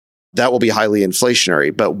 that will be highly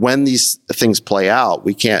inflationary. But when these things play out,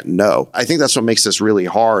 we can't know. I think that's what makes this really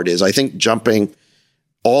hard is I think jumping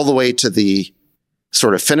all the way to the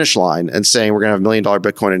sort of finish line and saying we're going to have $1 million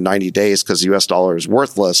Bitcoin in 90 days because the US dollar is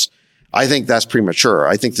worthless, I think that's premature.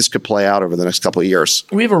 I think this could play out over the next couple of years.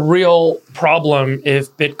 We have a real problem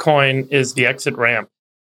if Bitcoin is the exit ramp.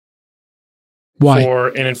 Why? For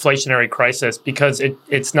an inflationary crisis, because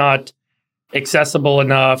it's not accessible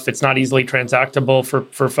enough. It's not easily transactable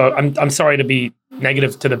for folks. I'm sorry to be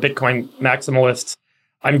negative to the Bitcoin maximalists.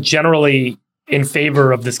 I'm generally in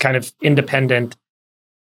favor of this kind of independent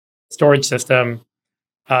storage system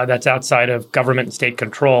that's outside of government and state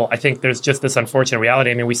control. I think there's just this unfortunate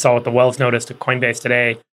reality. I mean, we saw with the Wells notice to Coinbase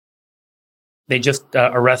today. They just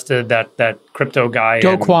arrested that crypto guy.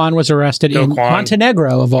 Do Kwon was arrested in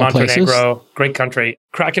Montenegro, of all places. Montenegro, great country.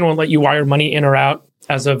 Kraken won't let you wire money in or out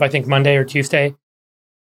as of, I think, Monday or Tuesday.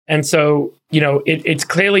 And so, it's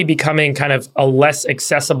clearly becoming kind of a less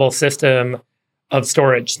accessible system of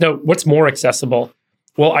storage. No, what's more accessible?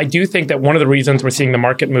 Well, I do think that one of the reasons we're seeing the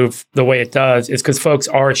market move the way it does is because folks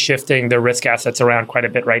are shifting their risk assets around quite a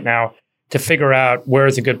bit right now to figure out where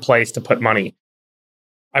is a good place to put money.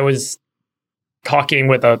 I was talking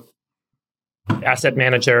with a asset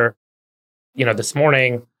manager, this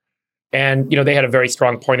morning, and they had a very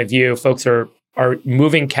strong point of view. Folks are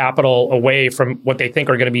moving capital away from what they think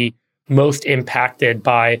are going to be most impacted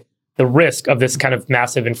by the risk of this kind of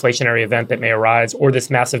massive inflationary event that may arise, or this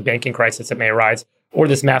massive banking crisis that may arise, or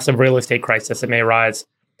this massive real estate crisis that may arise.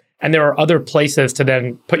 And there are other places to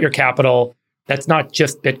then put your capital that's not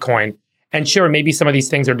just Bitcoin. And sure, maybe some of these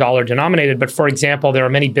things are dollar denominated, but for example, there are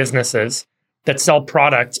many businesses that sell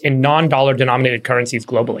products in non-dollar denominated currencies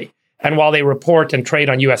globally. And while they report and trade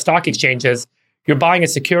on US stock exchanges, you're buying a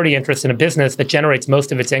security interest in a business that generates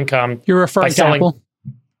most of its income. You're referring to Apple?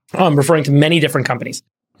 I'm referring to many different companies.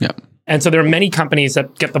 Yeah. And so there are many companies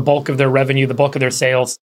that get the bulk of their revenue, the bulk of their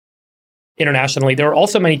sales internationally. There are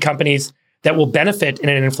also many companies that will benefit in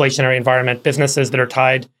an inflationary environment, businesses that are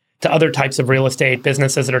tied to other types of real estate,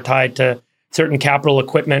 businesses that are tied to certain capital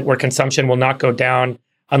equipment where consumption will not go down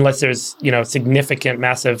unless there's, significant,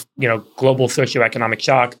 massive, global socioeconomic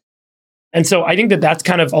shock. And so I think that that's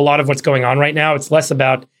kind of a lot of what's going on right now. It's less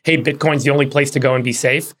about, hey, Bitcoin's the only place to go and be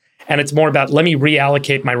safe. And it's more about, let me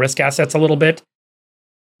reallocate my risk assets a little bit,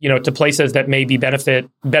 to places that may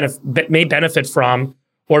benefit from,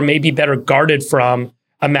 or may be better guarded from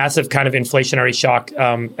a massive kind of inflationary shock.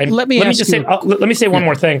 And let me say one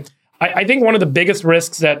more thing. I think one of the biggest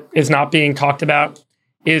risks that is not being talked about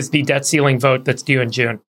is the debt ceiling vote that's due in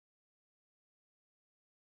June.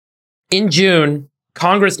 In June,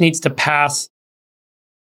 Congress needs to pass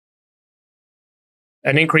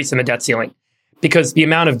an increase in the debt ceiling because the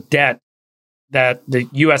amount of debt that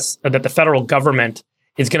the federal government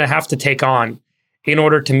is going to have to take on in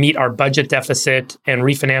order to meet our budget deficit and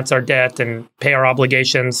refinance our debt and pay our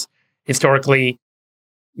obligations historically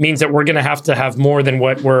means that we're going to have more than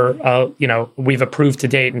what we've approved to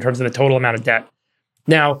date in terms of the total amount of debt.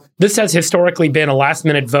 Now, this has historically been a last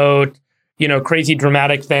minute vote, crazy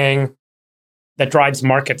dramatic thing that drives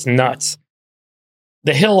markets nuts.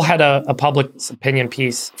 The Hill had a public opinion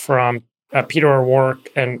piece from Peter O'Rourke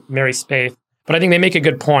and Mary Spaeth, but I think they make a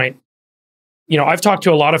good point. I've talked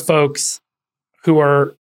to a lot of folks who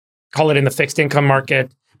are, call it in the fixed income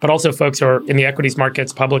market, but also folks who are in the equities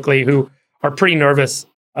markets publicly who are pretty nervous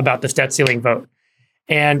about this debt ceiling vote.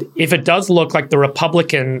 And if it does look like the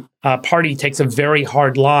Republican Party takes a very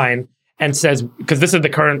hard line and says, because this is the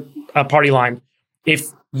current party line, if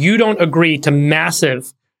you don't agree to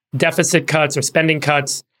massive deficit cuts or spending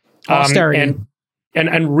cuts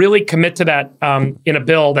and really commit to that in a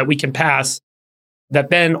bill that we can pass that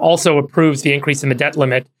then also approves the increase in the debt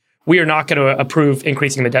limit, we are not going to approve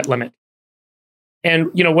increasing the debt limit. And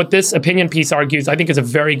what this opinion piece argues, I think, is a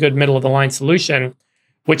very good middle of the line solution,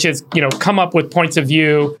 which is come up with points of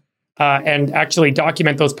view and actually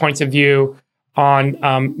document those points of view on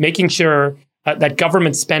making sure that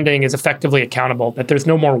government spending is effectively accountable, that there's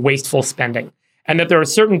no more wasteful spending, and that there are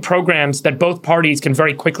certain programs that both parties can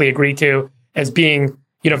very quickly agree to as being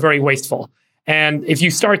very wasteful. And if you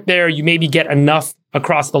start there, you maybe get enough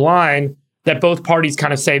across the line that both parties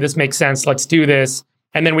kind of say, this makes sense, let's do this.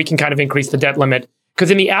 And then we can kind of increase the debt limit.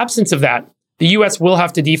 Because in the absence of that, the US will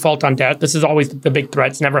have to default on debt. This is always the big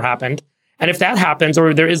threat. It's never happened. And if that happens,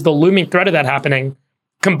 or there is the looming threat of that happening,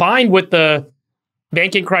 combined with the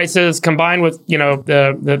banking crisis, combined with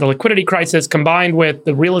the liquidity crisis, combined with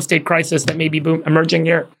the real estate crisis that may be emerging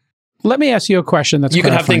here. Let me ask you a question that's you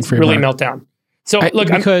could have things really melt down. So I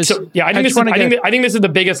think this is the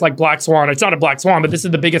biggest black swan. It's not a black swan, but this is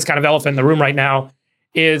the biggest kind of elephant in the room right now.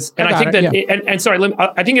 I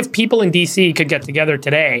think if people in DC could get together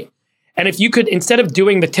today, and if you could, instead of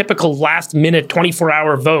doing the typical last minute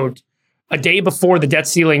 24-hour vote a day before the debt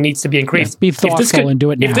ceiling needs to be increased, be thoughtful and do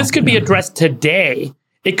it now. If this could be addressed today,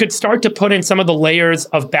 it could start to put in some of the layers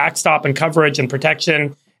of backstop and coverage and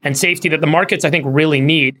protection and safety that the markets, I think, really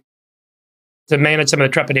need to manage some of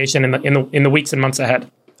the trepidation in the weeks and months ahead.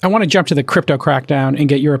 I want to jump to the crypto crackdown and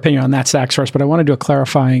get your opinion on that, Sachs, first, but I want to do a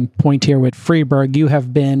clarifying point here with Freeberg. You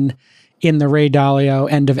have been in the Ray Dalio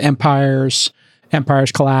end of Empire's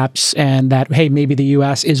collapse, and that, hey, maybe the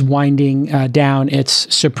U.S. is winding down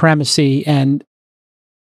its supremacy, and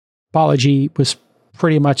Balaji was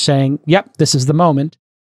pretty much saying, yep, this is the moment.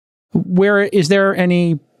 Is there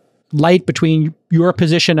any light between your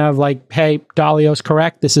position of hey, Dalio's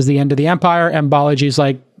correct, this is the end of the empire, and Balaji's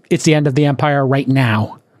it's the end of the empire right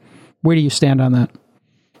now? Where do you stand on that,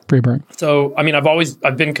 Freeberg? So,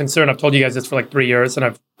 I've been concerned. I've told you guys this for 3 years, and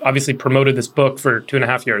I've obviously promoted this book for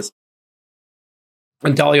 2.5 years.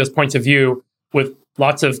 And Dalio's points of view with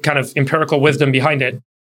lots of kind of empirical wisdom behind it,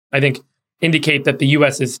 I think, indicate that the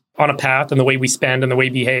U.S. is on a path, and the way we spend and the way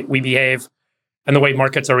we behave and the way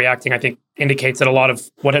markets are reacting, I think, indicates that a lot of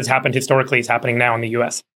what has happened historically is happening now in the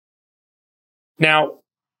U.S. Now,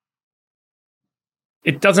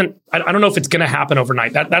 it doesn't, I don't know if it's going to happen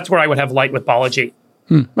overnight. That's where I would have light with Balaji.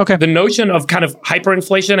 Okay. The notion of kind of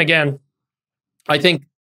hyperinflation, again, I think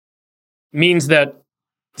means that,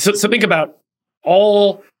 so think about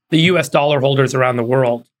all the US dollar holders around the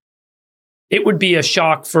world. It would be a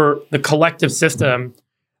shock for the collective system.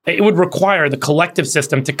 It would require the collective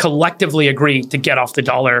system to collectively agree to get off the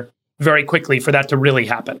dollar very quickly for that to really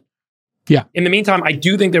happen. Yeah. In the meantime, I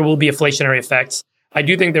do think there will be inflationary effects. I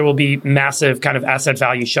do think there will be massive kind of asset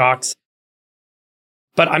value shocks.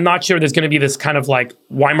 But I'm not sure there's going to be this kind of like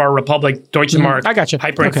Weimar Republic, Deutsche Mark,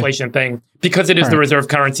 hyperinflation thing, because it is the reserve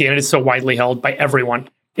currency and it is so widely held by everyone.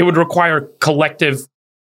 It would require collective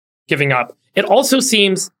giving up. It also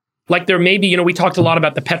seems like there may be, we talked a lot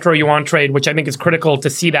about the petro-yuan trade, which I think is critical to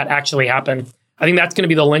see that actually happen. I think that's going to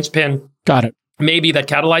be the linchpin. Got it. Maybe that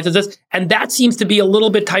catalyzes this. And that seems to be a little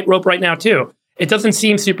bit tightrope right now, too. It doesn't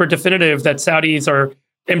seem super definitive that Saudis are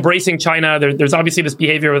embracing China. There's obviously this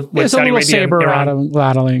behavior with Saudi Arabia and Iran.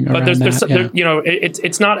 Rattling but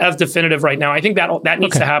it's not as definitive right now. I think that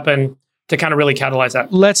needs to happen to kind of really catalyze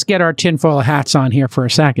that. Let's get our tinfoil hats on here for a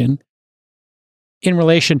second. In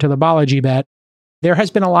relation to the Balaji bet, there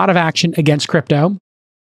has been a lot of action against crypto.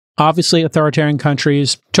 Obviously, authoritarian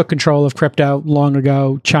countries took control of crypto long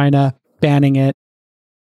ago. China banning it,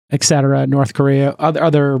 etc. North Korea,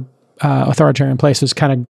 other authoritarian places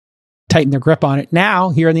kind of tighten their grip on it. Now,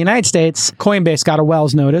 here in the United States, Coinbase got a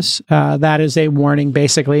Wells notice. That is a warning,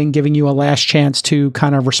 basically, and giving you a last chance to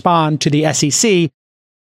kind of respond to the SEC.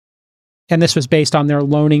 And this was based on their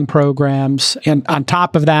loaning programs. And on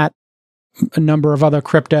top of that, a number of other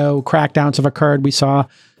crypto crackdowns have occurred. We saw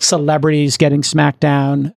celebrities getting smacked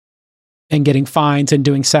down and getting fines and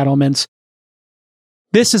doing settlements.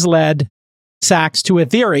 This has led Sachs to a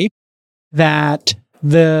theory that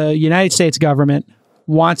the United States government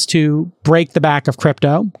wants to break the back of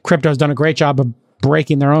crypto. Crypto's done a great job of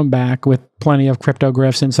breaking their own back with plenty of crypto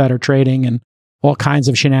grifts, insider trading, and all kinds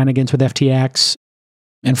of shenanigans with FTX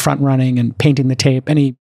and front running and painting the tape.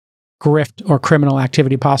 Any grift or criminal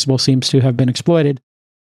activity possible seems to have been exploited.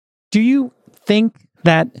 Do you think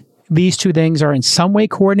that these two things are in some way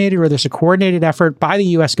coordinated, or there's a coordinated effort by the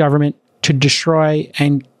U.S. government to destroy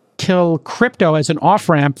and kill crypto as an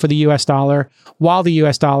off-ramp for the U.S. dollar while the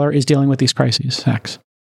U.S. dollar is dealing with these crises, Sachs?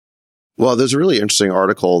 Well, there's a really interesting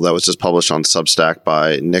article that was just published on Substack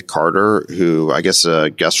by Nick Carter, who I guess is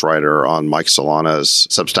a guest writer on Mike Solana's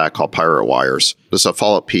Substack called Pirate Wires. It's a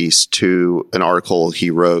follow-up piece to an article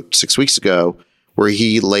he wrote 6 weeks ago where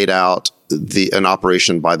he laid out an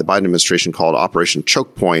operation by the Biden administration called Operation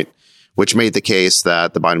Choke Point, which made the case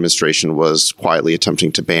that the Biden administration was quietly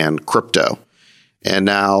attempting to ban crypto. And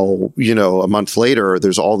now, a month later,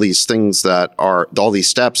 there's all these things that are all these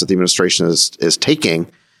steps that the administration is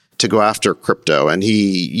taking to go after crypto. And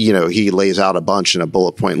he lays out a bunch in a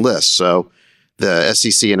bullet point list. So the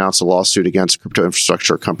SEC announced a lawsuit against crypto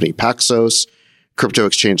infrastructure company Paxos. Crypto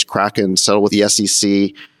exchange Kraken settled with the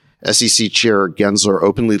SEC. SEC Chair Gensler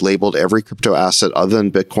openly labeled every crypto asset other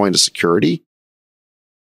than Bitcoin a security.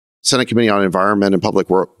 Senate Committee on Environment and Public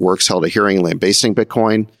Works held a hearing lambasting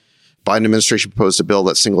Bitcoin. Biden administration proposed a bill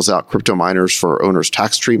that singles out crypto miners for owners'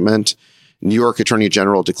 tax treatment. New York Attorney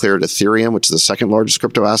General declared Ethereum, which is the second largest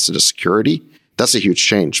crypto asset, a security. That's a huge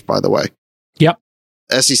change, by the way. Yep.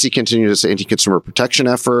 SEC continued its anti-consumer protection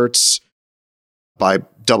efforts by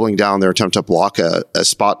doubling down their attempt to block a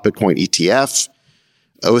spot Bitcoin ETF.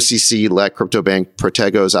 OCC let crypto bank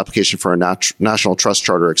Protego's application for a national trust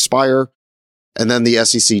charter expire. And then the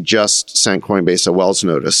SEC just sent Coinbase a Wells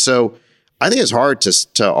notice. So I think it's hard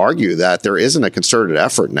to argue that there isn't a concerted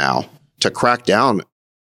effort now to crack down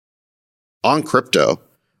on crypto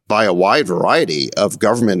by a wide variety of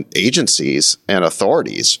government agencies and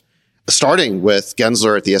authorities, starting with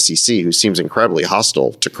Gensler at the SEC, who seems incredibly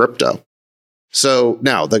hostile to crypto. So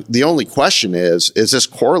now the only question is this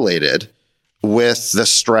correlated with the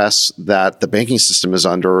stress that the banking system is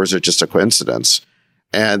under, or is it just a coincidence?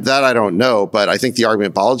 And that I don't know, but I think the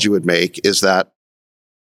argument Balaji would make is that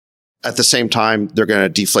at the same time, they're going to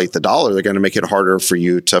deflate the dollar. They're going to make it harder for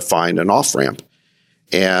you to find an off-ramp.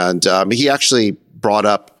 And he actually brought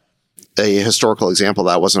up a historical example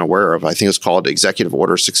that I wasn't aware of. I think it's called Executive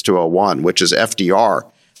Order 6201, which is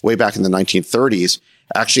FDR, way back in the 1930s,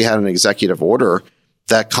 actually had an executive order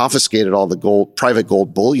that confiscated all the private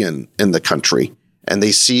gold bullion in the country. And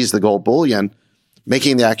they seized the gold bullion,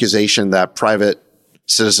 making the accusation that private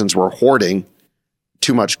citizens were hoarding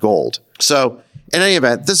too much gold. So In any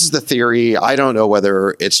event, this is the theory. I don't know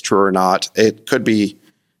whether it's true or not. It could be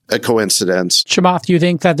a coincidence. Chamath, do you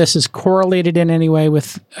think that this is correlated in any way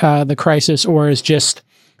with the crisis, or is just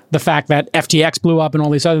the fact that FTX blew up and all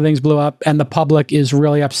these other things blew up and the public is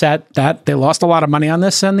really upset that they lost a lot of money on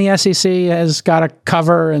this and the SEC has got to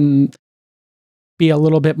cover and be a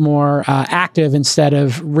little bit more active instead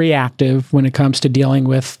of reactive when it comes to dealing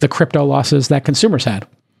with the crypto losses that consumers had?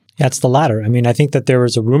 Yeah, it's the latter. I mean, I think that there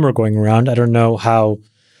was a rumor going around, I don't know how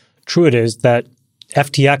true it is, that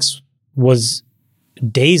FTX was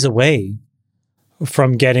days away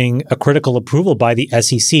from getting a critical approval by the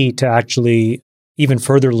SEC to actually even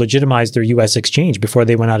further legitimize their U.S. exchange before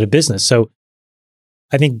they went out of business. So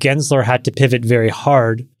I think Gensler had to pivot very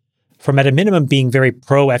hard from, at a minimum, being very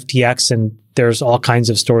pro FTX, and there's all kinds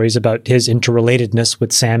of stories about his interrelatedness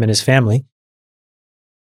with Sam and his family,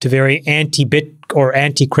 to very anti-bit or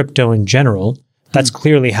anti-crypto in general. That's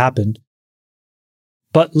clearly happened.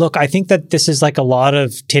 But look, I think that this is like a lot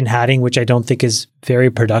of tin hatting, which I don't think is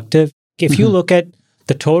very productive. If you look at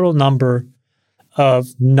the total number of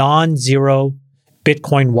non-zero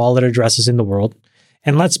Bitcoin wallet addresses in the world,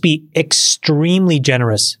 and let's be extremely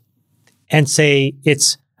generous and say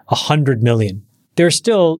it's 100 million, there's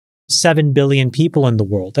still 7 billion people in the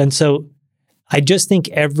world. And so I just think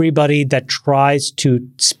everybody that tries to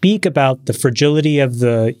speak about the fragility of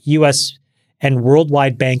the US and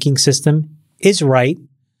worldwide banking system is right.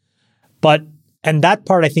 And that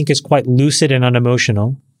part I think is quite lucid and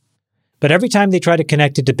unemotional. But every time they try to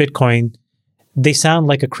connect it to Bitcoin, they sound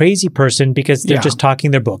like a crazy person because they're just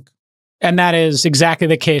talking their book. And that is exactly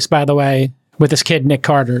the case, by the way, with this kid, Nick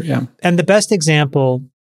Carter. Yeah. And the best example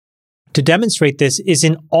to demonstrate this is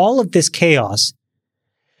in all of this chaos,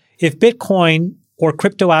 if Bitcoin or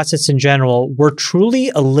crypto assets in general were truly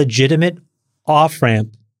a legitimate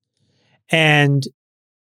off-ramp and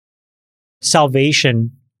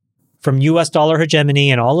salvation from US dollar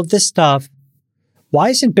hegemony and all of this stuff, why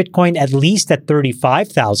isn't Bitcoin at least at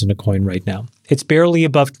 35,000 a coin right now? It's barely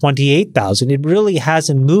above 28,000. It really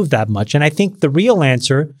hasn't moved that much. And I think the real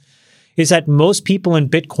answer is that most people in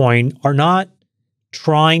Bitcoin are not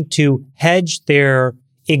trying to hedge their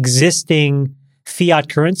existing fiat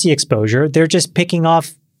currency exposure. They're just picking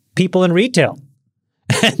off people in retail.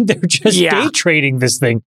 And they're just day trading this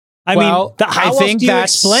thing. How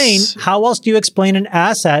else do you explain an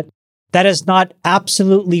asset that is not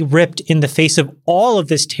absolutely ripped in the face of all of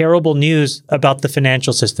this terrible news about the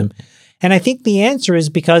financial system? And I think the answer is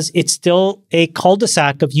because it's still a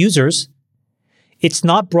cul-de-sac of users. It's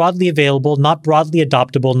not broadly available, not broadly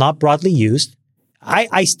adoptable, not broadly used.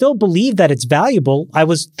 I still believe that it's valuable. I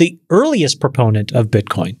was the earliest proponent of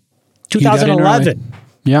Bitcoin, 2011.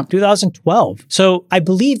 Yeah. 2012. So I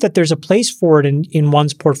believe that there's a place for it in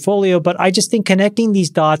one's portfolio, but I just think connecting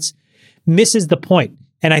these dots misses the point.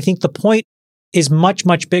 And I think the point is much,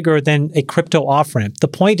 much bigger than a crypto off-ramp. The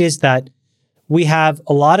point is that we have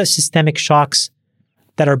a lot of systemic shocks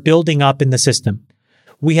that are building up in the system.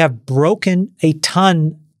 We have broken a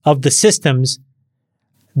ton of the systems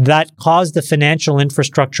that cause the financial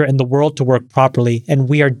infrastructure and the world to work properly. And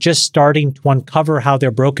we are just starting to uncover how they're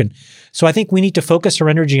broken. So I think we need to focus our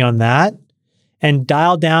energy on that and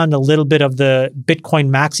dial down a little bit of the Bitcoin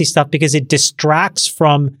maxi stuff because it distracts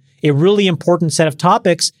from a really important set of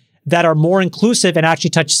topics that are more inclusive and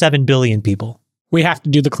actually touch 7 billion people. We have to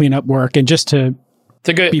do the cleanup work. And just to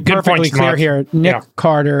be perfectly clear here, Nick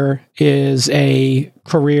Carter is a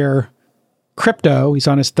career crypto. He's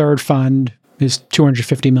on his third fund, his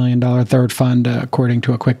 $250 million third fund, according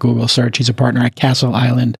to a quick Google search. He's a partner at Castle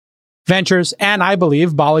Island Ventures. And I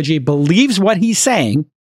believe Balaji believes what he's saying,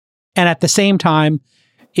 and at the same time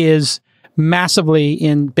is massively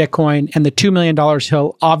in Bitcoin. And the $2 million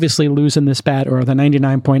he'll obviously lose in this bet, or the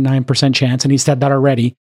 99.9% chance, and he said that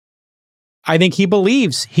already. I think he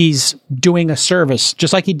believes he's doing a service,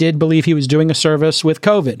 just like he did believe he was doing a service with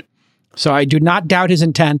COVID. So I do not doubt his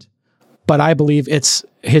intent, but I believe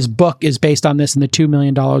his book is based on this, and the $2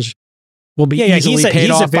 million will be easily paid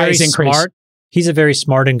off by his increase. He's a very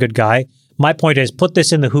smart and good guy. My point is, put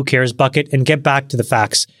this in the who cares bucket and get back to the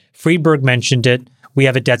facts. Friedberg mentioned it. We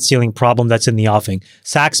have a debt ceiling problem that's in the offing.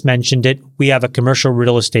 Sachs mentioned it. We have a commercial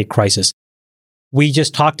real estate crisis. We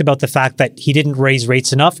just talked about the fact that he didn't raise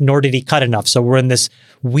rates enough, nor did he cut enough. So we're in this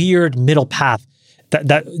weird middle path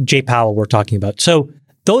that Jay Powell we're talking about. So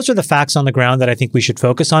those are the facts on the ground that I think we should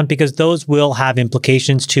focus on, because those will have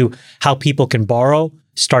implications to how people can borrow,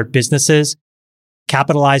 start businesses,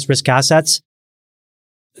 capitalize risk assets.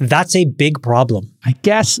 That's a big problem. I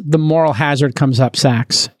guess the moral hazard comes up,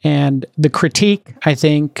 Sachs, and the critique, I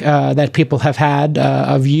think, that people have had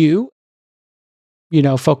of you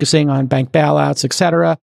focusing on bank bailouts, et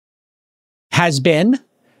cetera, has been,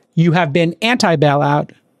 you have been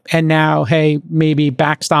anti-bailout, and now, hey, maybe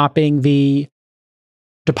backstopping the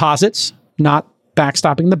deposits, not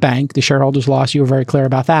backstopping the bank, the shareholders' loss. You were very clear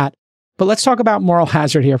about that. But let's talk about moral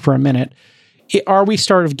hazard here for a minute. Are we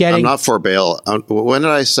sort of getting... I'm not for bail. When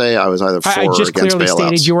did I say I was either for or against bailouts? I just clearly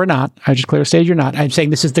stated you were not. I'm saying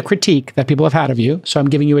this is the critique that people have had of you, so I'm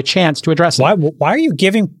giving you a chance to address it. Why are you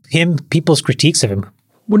giving him people's critiques of him?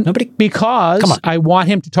 Because I want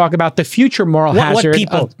him to talk about the future moral hazard.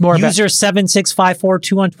 What people? User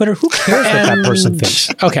 76542 on Twitter. Who cares what that person thinks?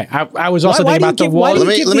 Okay, I was also thinking about the Wall. Let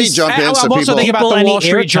me jump in. I'm also thinking about the Wall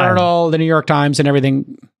Street Journal, the New York Times, and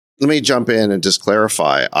everything. Let me jump in and just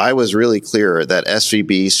clarify. I was really clear that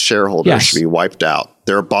SVB shareholders should be wiped out.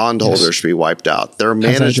 Their bondholders should be wiped out. Their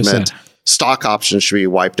management stock options should be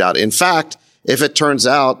wiped out. In fact, if it turns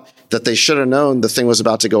out that they should have known the thing was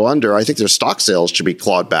about to go under, I think their stock sales should be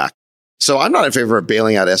clawed back. So I'm not in favor of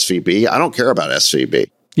bailing out SVB. I don't care about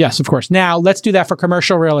SVB. Yes, of course. Now, let's do that for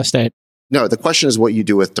commercial real estate. No, the question is what you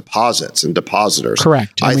do with deposits and depositors.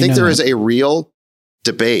 Correct. I think there is a real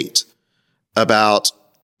debate about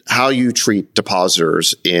how you treat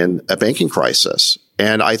depositors in a banking crisis.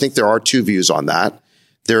 And I think there are two views on that.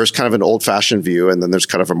 There's kind of an old-fashioned view, and then there's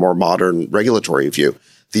kind of a more modern regulatory view.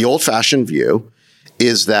 The old-fashioned view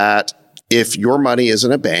is that if your money is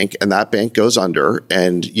in a bank and that bank goes under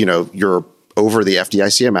and, you're over the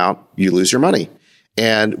FDIC amount, you lose your money.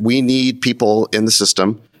 And we need people in the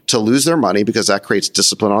system to lose their money because that creates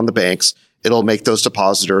discipline on the banks. It'll make those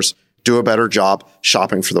depositors do a better job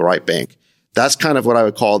shopping for the right bank. That's kind of what I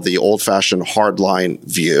would call the old-fashioned hardline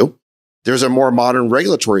view. There's a more modern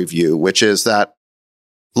regulatory view, which is that,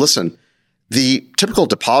 listen, the typical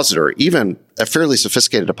depositor, even a fairly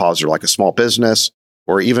sophisticated depositor like a small business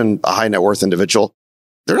or even a high net worth individual,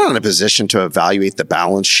 they're not in a position to evaluate the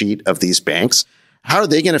balance sheet of these banks. How are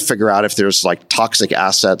they going to figure out if there's like toxic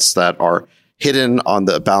assets that are hidden on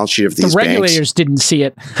the balance sheet of these banks? The regulators didn't see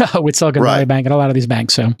it with Silicon Valley Bank and a lot of these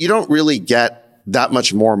banks. So you don't really get that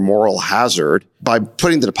much more moral hazard by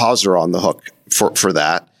putting the depositor on the hook for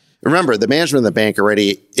that. Remember, the management of the bank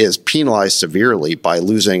already is penalized severely by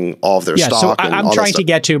losing all of their stock. So I'm trying to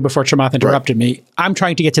get to, before Chamath interrupted me, I'm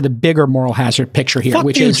trying to get to the bigger moral hazard picture here,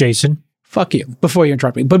 which is Jason. Fuck you, before you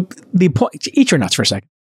interrupt me. But the point, eat your nuts for a second.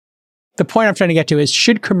 The point I'm trying to get to is,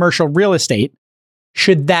 should commercial real estate,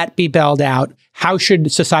 should that be bailed out? How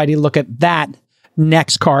should society look at that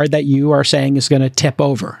next card that you are saying is going to tip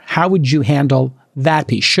over? How would you handle that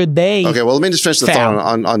piece? Should they? Okay, well, let me just finish the thought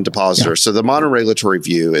on depositors. Yeah. So the modern regulatory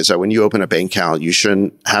view is that when you open a bank account, you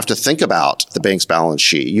shouldn't have to think about the bank's balance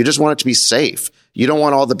sheet. You just want it to be safe. You don't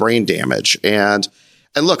want all the brain damage. And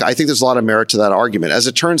look, I think there's a lot of merit to that argument. As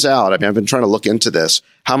it turns out, I've been trying to look into this.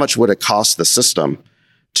 How much would it cost the system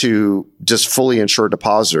to just fully insure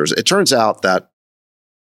depositors? It turns out that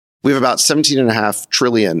we have about 17.5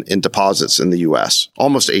 trillion in deposits in the US,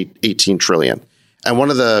 almost 18 trillion. And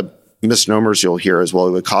one of the misnomers you'll hear is, well,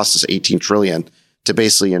 it would cost us 18 trillion to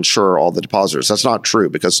basically insure all the depositors. That's not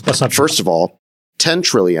true, because first of all, 10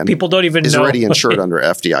 trillion people don't even is know. Already insured under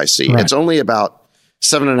FDIC. Right. It's only about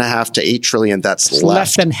 7.5 to 8 trillion that's left.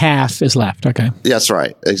 Less than half is left. Okay. That's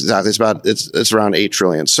right. Exactly. It's around 8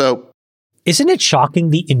 trillion. So isn't it shocking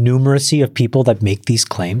the innumeracy of people that make these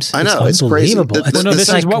claims? I know, it's unbelievable.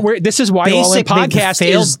 This is why All In Podcast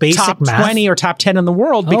is top 20 or top 10 in the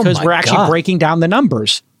world, because we're actually breaking down the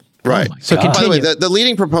numbers. Right. So continue. By the way, the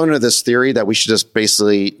leading proponent of this theory that we should just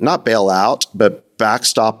basically not bail out, but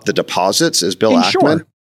backstop the deposits is Bill Ackman.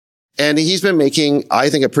 And he's been making, I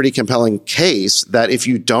think, a pretty compelling case that if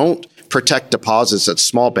you don't protect deposits at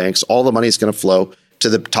small banks, all the money is going to flow to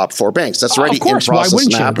the top 4 banks. That's already in process. Why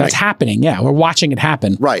wouldn't you? Happening. That's happening. Yeah, we're watching it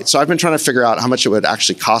happen. Right. So I've been trying to figure out how much it would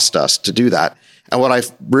actually cost us to do that. And what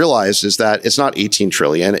I've realized is that it's not 18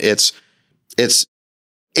 trillion. It's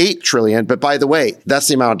 8 trillion. But by the way, that's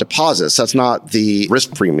the amount of deposits. That's not the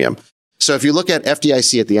risk premium. So if you look at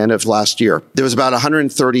FDIC at the end of last year, there was about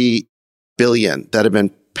 130 billion that had been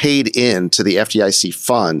paid in to the FDIC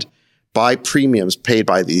fund by premiums paid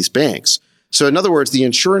by these banks. So in other words, the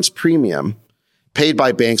insurance premium paid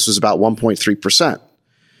by banks was about 1.3%.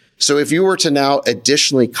 So if you were to now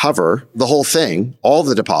additionally cover the whole thing, all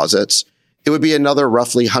the deposits, it would be another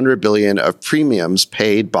roughly 100 billion of premiums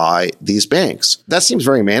paid by these banks. That seems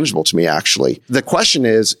very manageable to me, actually. The question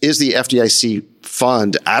is the FDIC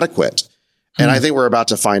fund adequate? And I think we're about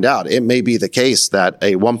to find out. It may be the case that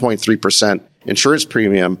a 1.3% insurance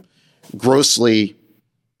premium grossly,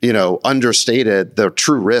 understated the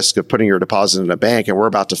true risk of putting your deposit in a bank. And we're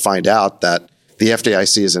about to find out that the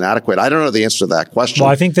FDIC is inadequate? I don't know the answer to that question.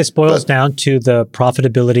 Well, I think this boils down to the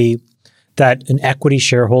profitability that an equity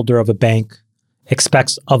shareholder of a bank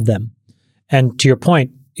expects of them. And to your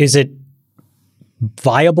point, is it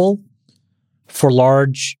viable for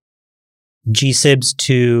large GSIBs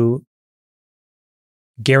to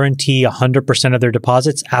guarantee 100% of their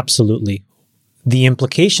deposits? Absolutely. The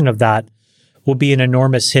implication of that will be an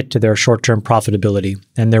enormous hit to their short-term profitability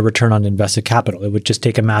and their return on invested capital. It would just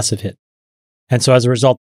take a massive hit. And so as a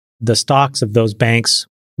result, the stocks of those banks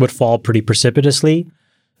would fall pretty precipitously,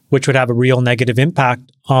 which would have a real negative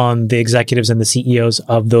impact on the executives and the CEOs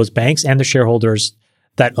of those banks and the shareholders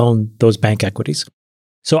that own those bank equities.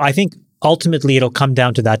 So I think ultimately it'll come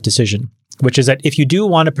down to that decision, which is that if you do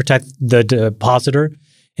want to protect the depositor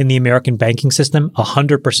in the American banking system,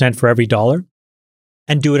 100% for every dollar,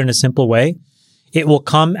 and do it in a simple way, it will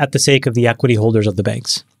come at the sake of the equity holders of the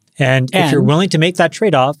banks. And if you're willing to make that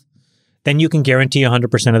trade-off, then you can guarantee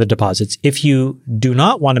 100% of the deposits. If you do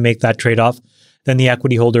not want to make that trade-off, then the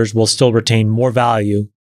equity holders will still retain more value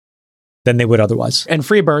than they would otherwise. And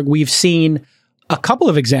Freeberg, we've seen a couple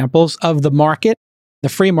of examples of the market, the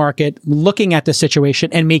free market, looking at the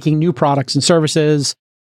situation and making new products and services.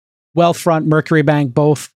 Wealthfront, Mercury Bank,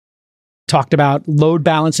 both talked about load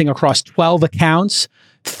balancing across 12 accounts,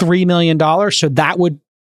 $3 million. So that would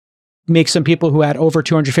make some people who had over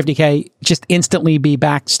 250K just instantly be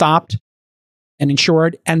backstopped and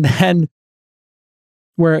insured. And then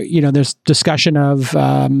where, there's discussion of,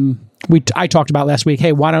 I talked about last week,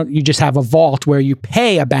 hey, why don't you just have a vault where you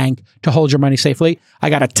pay a bank to hold your money safely? I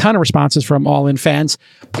got a ton of responses from All-In fans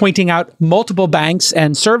pointing out multiple banks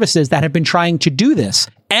and services that have been trying to do this,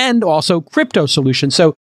 and also crypto solutions.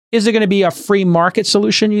 So is there going to be a free market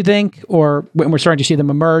solution, you think? Or when we're starting to see them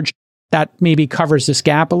emerge, that maybe covers this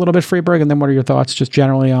gap a little bit, Freeberg? And then what are your thoughts just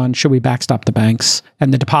generally on, should we backstop the banks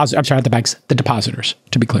and the depositors,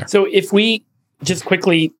 to be clear? So if we just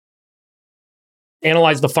quickly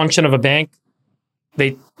analyze the function of a bank,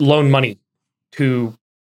 they loan money to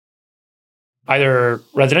either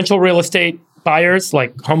residential real estate buyers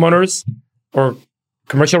like homeowners, or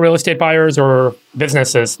commercial real estate buyers, or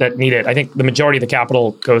businesses that need it. I think the majority of the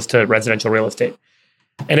capital goes to residential real estate.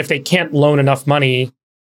 And if they can't loan enough money,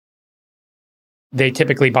 they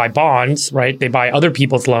typically buy bonds, right? They buy other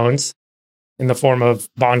people's loans in the form of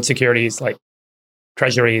bond securities like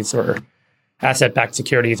treasuries or asset-backed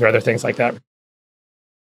securities or other things like that,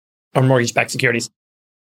 or mortgage-backed securities.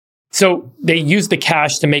 So they use the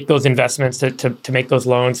cash to make those investments, to make those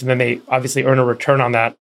loans, and then they obviously earn a return on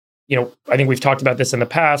that. I think we've talked about this in the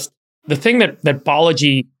past. The thing that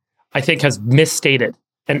Balaji, I think, has misstated,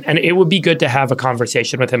 and it would be good to have a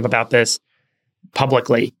conversation with him about this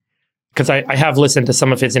publicly, because I have listened to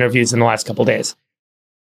some of his interviews in the last couple of days.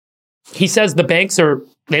 He says the banks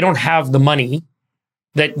they don't have the money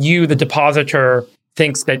that you, the depositor,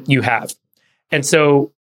 thinks that you have. And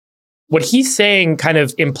so what he's saying kind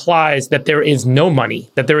of implies that there is no money,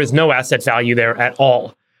 that there is no asset value there at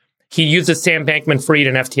all. He uses Sam Bankman-Fried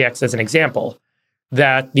and FTX as an example,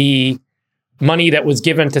 that the money that was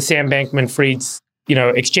given to Sam Bankman-Fried's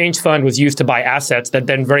exchange fund was used to buy assets that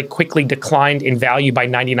then very quickly declined in value by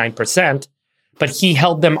 99%, but he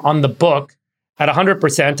held them on the book at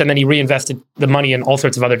 100%, and then he reinvested the money in all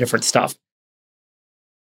sorts of other different stuff.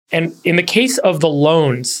 And in the case of the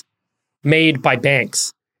loans made by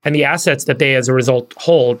banks and the assets that they as a result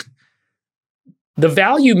hold, the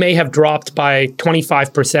value may have dropped by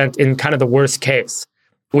 25% in kind of the worst case,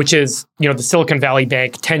 which is, the Silicon Valley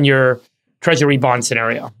Bank 10-year treasury bond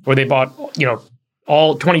scenario, where they bought,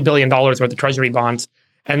 all $20 billion worth of treasury bonds,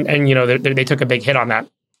 and they took a big hit on that.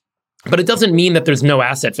 But it doesn't mean that there's no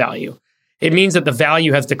asset value. It means that the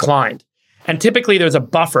value has declined. And typically there's a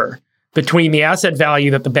buffer between the asset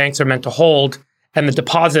value that the banks are meant to hold and the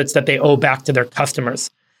deposits that they owe back to their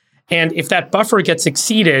customers. And if that buffer gets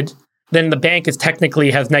exceeded, then the bank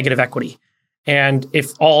technically has negative equity. And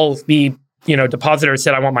if all the depositors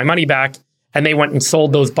said, I want my money back, and they went and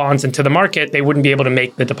sold those bonds into the market, they wouldn't be able to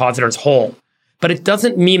make the depositors whole. But it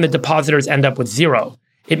doesn't mean the depositors end up with zero.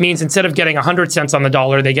 It means instead of getting 100 cents on the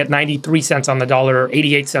dollar, they get 93 cents on the dollar or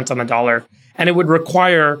 88 cents on the dollar. And it would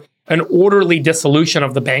require an orderly dissolution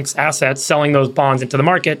of the bank's assets, selling those bonds into the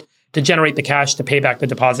market to generate the cash to pay back the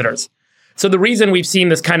depositors. So the reason we've seen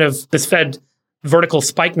this Fed vertical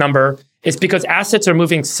spike number is because assets are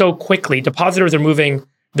moving so quickly. Depositors are moving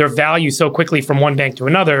their value so quickly from one bank to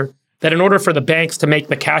another that in order for the banks to make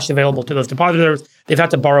the cash available to those depositors, they've had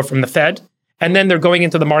to borrow from the Fed. And then they're going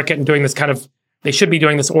into the market and doing this they should be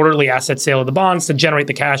doing this orderly asset sale of the bonds to generate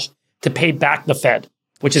the cash to pay back the Fed.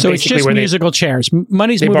 which is so it's basically just where musical chairs.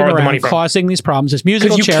 Money's moving borrowed the around, money from. causing these problems. It's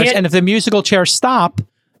musical chairs, and if the musical chairs stop,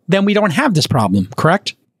 then we don't have this problem,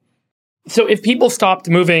 correct? So if people stopped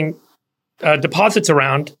moving deposits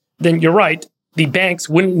around, then you're right. The banks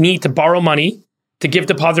wouldn't need to borrow money to give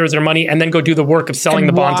depositors their money and then go do the work of selling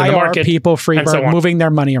the bonds in the market. Why are people moving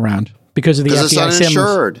their money around? Because of the FDIC. It's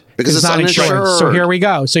uninsured. Because it's uninsured. So here we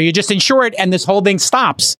go. So you just insure it and this whole thing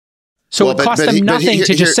stops. So it costs them nothing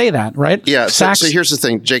to just say that, right? Yeah. So here's the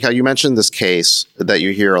thing, Jake, how you mentioned this case that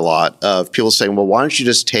you hear a lot of people saying, well, why don't you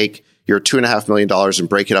just take your $2.5 million and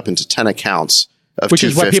break it up into 10 accounts of which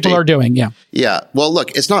is what people are doing. Yeah. Yeah. Well,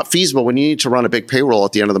 look, it's not feasible when you need to run a big payroll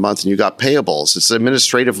at the end of the month and you got payables. It's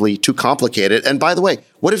administratively too complicated. And by the way,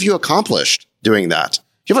 what have you accomplished doing that?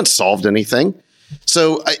 You haven't solved anything.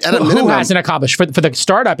 So at a minimum, who hasn't accomplished? For the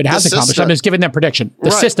startup, it has accomplished. I'm just giving them prediction.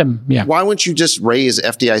 The system, yeah. Why wouldn't you just raise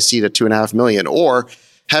FDIC to $2.5 million, or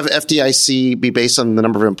have FDIC be based on the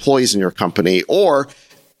number of employees in your company, or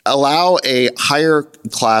allow a higher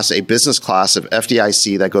class, a business class of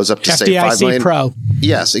FDIC that goes up to say $5 million. Pro.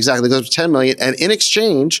 Yes, exactly. It goes up to $10 million. And in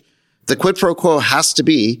exchange, the quid pro quo has to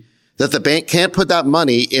be that the bank can't put that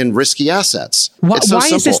money in risky assets. Why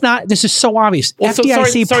is this not? This is so obvious. Well,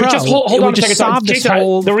 FDIC sorry, Pro. just hold on a second. Solve this Jason,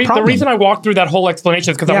 whole the reason I walked through that whole explanation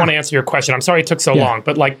is because I want to answer your question. I'm sorry it took so long,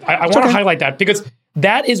 but like I want to highlight that because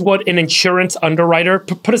that is what an insurance underwriter,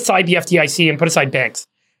 put aside the FDIC and put aside banks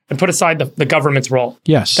and put aside the government's role.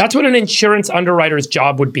 Yes. That's what an insurance underwriter's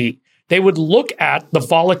job would be. They would look at the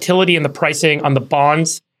volatility and the pricing on the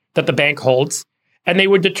bonds that the bank holds, and they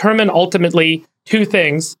would determine ultimately two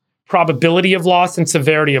things: probability of loss and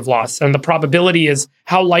severity of loss. And the probability is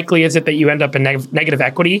how likely is it that you end up in negative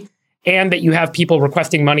equity and that you have people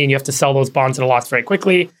requesting money and you have to sell those bonds at a loss very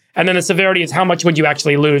quickly. And then the severity is how much would you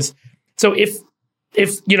actually lose. So if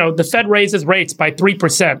the Fed raises rates by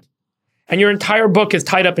 3% and your entire book is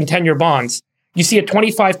tied up in 10-year bonds, you see a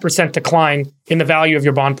 25% decline in the value of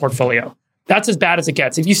your bond portfolio. That's as bad as it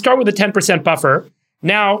gets. If you start with a 10% buffer,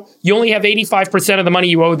 now you only have 85% of the money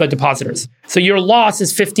you owe the depositors. So your loss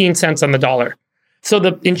is 15 cents on the dollar. So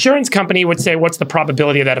the insurance company would say, what's the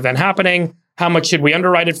probability of that event happening? How much should we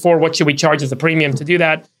underwrite it for? What should we charge as a premium to do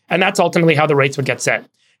that? And that's ultimately how the rates would get set.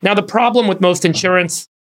 Now, the problem with most insurance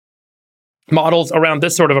models around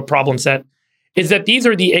this sort of a problem set is that these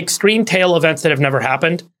are the extreme tail events that have never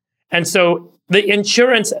happened. And so the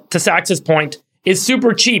insurance, to Sachs's point, is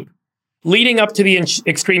super cheap leading up to the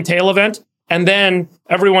extreme tail event. And then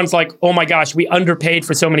everyone's like, oh my gosh, we underpaid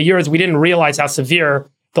for so many years. We didn't realize how severe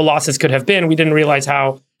the losses could have been. We didn't realize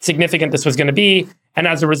how significant this was going to be. And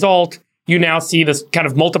as a result, you now see this kind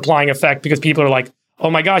of multiplying effect because people are like, oh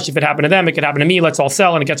my gosh, if it happened to them, it could happen to me. Let's all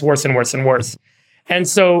sell. And it gets worse and worse and worse. And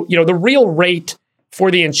so, the real rate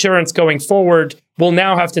for the insurance going forward will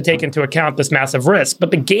now have to take into account this massive risk.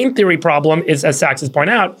 But the game theory problem is, as Sachs has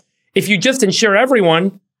pointed out, if you just insure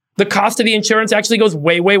everyone, the cost of the insurance actually goes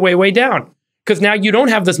way, way, way, way down. Because now you don't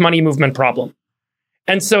have this money movement problem.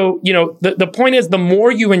 And so, the point is, the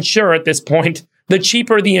more you insure at this point, the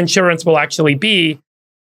cheaper the insurance will actually be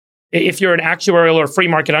if you're an actuarial or free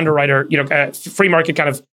market underwriter, free market kind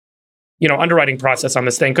of, underwriting process on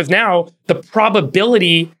this thing. Because now the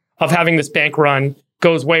probability of having this bank run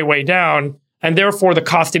goes way, way down. And therefore, the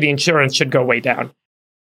cost of the insurance should go way down.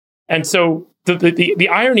 And so the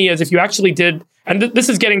irony is, if you actually did, and this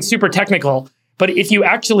is getting super technical, but if you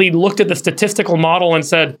actually looked at the statistical model and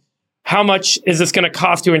said, how much is this going to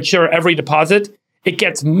cost to insure every deposit? It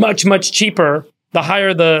gets much, much cheaper the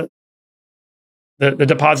higher the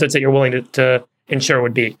deposits that you're willing to insure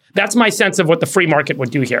would be. That's my sense of what the free market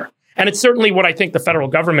would do here. And it's certainly what I think the federal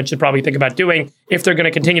government should probably think about doing if they're going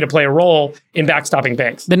to continue to play a role in backstopping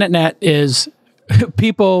banks. The net is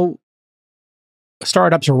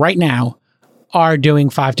startups right now are doing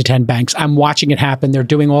 5 to 10 banks. I'm watching it happen. They're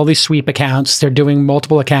doing all these sweep accounts. They're doing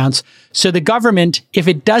multiple accounts. So the government, if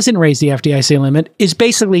it doesn't raise the FDIC limit, is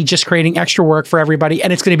basically just creating extra work for everybody,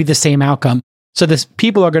 and it's going to be the same outcome. So the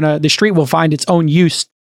street will find its own use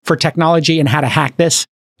for technology and how to hack this.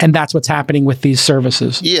 And that's what's happening with these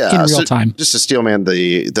services in real time. Just to steelman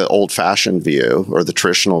the old-fashioned view or the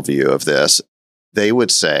traditional view of this, they would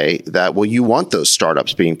say that, well, you want those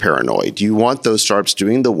startups being paranoid. You want those startups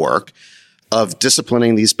doing the work of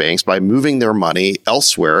disciplining these banks by moving their money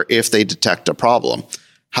elsewhere if they detect a problem.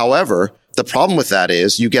 However, the problem with that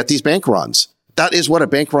is you get these bank runs. That is what a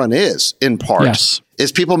bank run is, in part,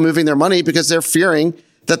 is people moving their money because they're fearing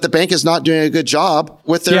that the bank is not doing a good job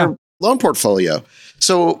with their loan portfolio.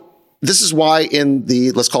 So this is why in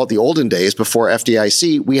the, let's call it the olden days before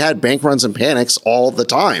FDIC, we had bank runs and panics all the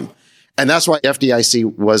time. And that's why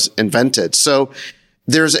FDIC was invented. So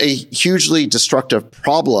there's a hugely destructive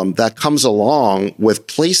problem that comes along with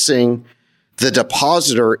placing the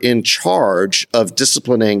depositor in charge of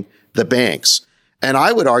disciplining the banks. And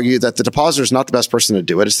I would argue that the depositor is not the best person to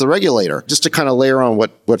do it. It's the regulator. Just to kind of layer on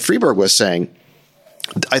what Freeberg was saying,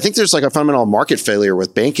 I think there's like a fundamental market failure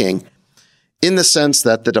with banking in the sense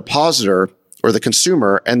that the depositor or the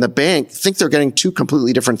consumer and the bank think they're getting two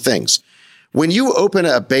completely different things. When you open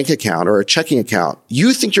a bank account or a checking account,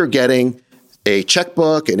 you think you're getting a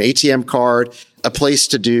checkbook, an ATM card, a place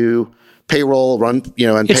to do payroll, run, and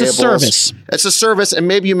payables. It's a service. It's a service, and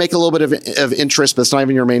maybe you make a little bit of interest, but it's not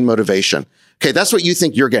even your main motivation. Okay, that's what you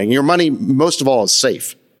think you're getting. Your money, most of all, is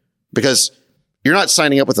safe because you're not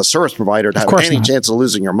signing up with a service provider to have any chance of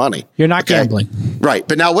losing your money. You're not gambling. Right.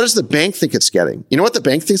 But now what does the bank think it's getting? You know what the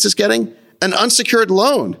bank thinks it's getting? An unsecured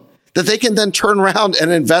loan that they can then turn around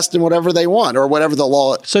and invest in whatever they want or whatever the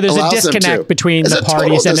law allows them to. So there's a disconnect between the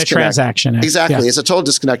parties and the transaction. Exactly. Yeah. It's a total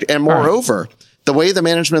disconnect. And moreover, the way the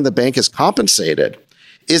management of the bank is compensated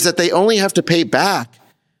is that they only have to pay back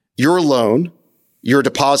your loan, your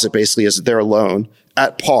deposit basically is their loan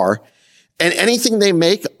at par. And anything they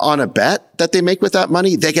make on a bet that they make with that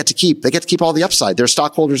money, they get to keep. They get to keep all the upside. Their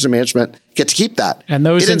stockholders and management get to keep that. And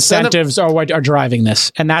those incentives are what are driving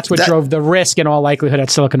this. And that's what drove the risk in all likelihood at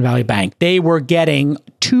Silicon Valley Bank. They were getting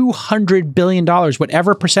 $200 billion,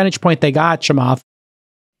 whatever percentage point they got, Chamath.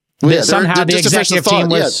 Well, somehow the executive team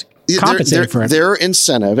was compensated for it. Their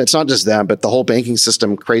incentive, it's not just them, but the whole banking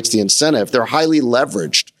system creates the incentive. They're highly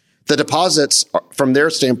leveraged. The deposits, from their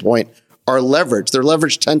standpoint, are leveraged. They're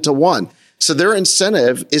leveraged 10 to 1. So their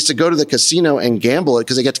incentive is to go to the casino and gamble it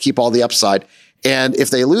because they get to keep all the upside. And if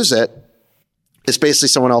they lose it, it's basically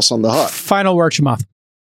someone else on the hook. Final word, Chamath.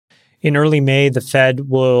 In early May, the Fed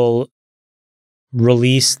will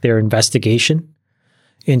release their investigation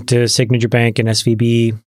into Signature Bank and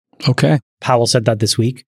SVB. Okay. Powell said that this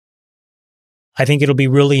week. I think it'll be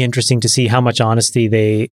really interesting to see how much honesty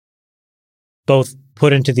they both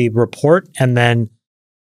put into the report and then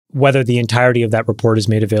whether the entirety of that report is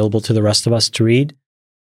made available to the rest of us to read.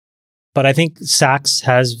 But I think Sachs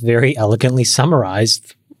has very elegantly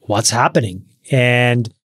summarized what's happening.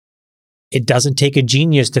 And it doesn't take a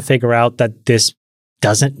genius to figure out that this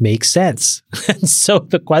doesn't make sense. And so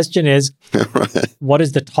the question is, what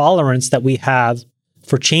is the tolerance that we have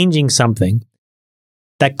for changing something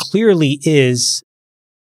that clearly is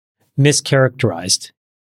mischaracterized?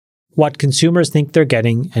 What consumers think they're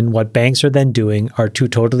getting and what banks are then doing are two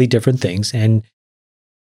totally different things. And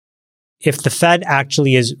if the Fed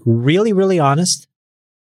actually is really, really honest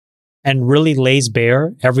and really lays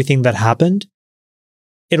bare everything that happened,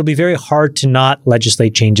 it'll be very hard to not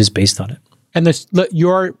legislate changes based on it. And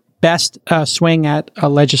your best swing at a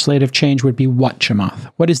legislative change would be what, Chamath?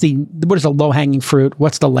 What is the low-hanging fruit?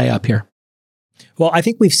 What's the layup here? Well, I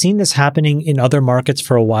think we've seen this happening in other markets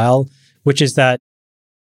for a while, which is that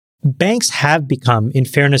banks have become, in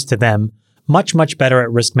fairness to them, much, much better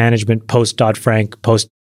at risk management post-Dodd-Frank,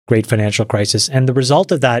 post-Great Financial Crisis. And the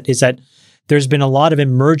result of that is that there's been a lot of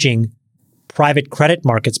emerging private credit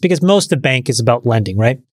markets because most of bank is about lending,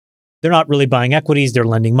 right? They're not really buying equities. They're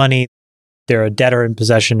lending money. They're a debtor in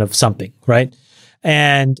possession of something, right?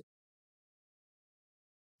 And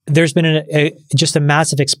there's been just a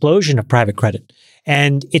massive explosion of private credit.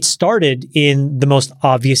 And it started in the most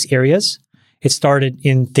obvious areas. It started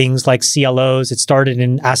in things like CLOs. It started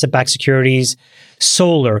in asset-backed securities,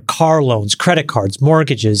 solar, car loans, credit cards,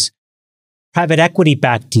 mortgages, private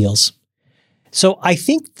equity-backed deals. So I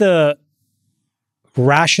think the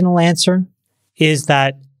rational answer is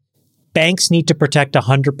that banks need to protect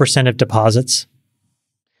 100% of deposits,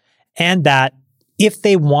 and that if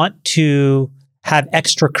they want to have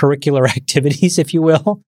extracurricular activities, if you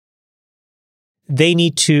will, they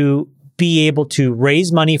need to be able to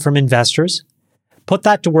raise money from investors, put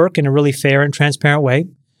that to work in a really fair and transparent way,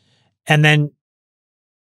 and then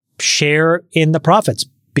share in the profits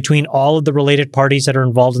between all of the related parties that are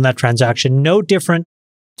involved in that transaction, no different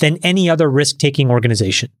than any other risk-taking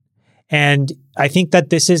organization. And I think that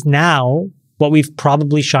this is now what we've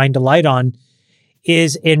probably shined a light on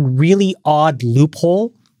is a really odd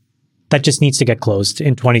loophole that just needs to get closed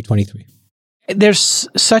in 2023. There's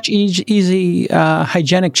such easy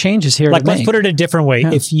hygienic changes here. Like, let's put it a different way.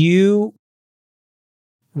 Yeah. If you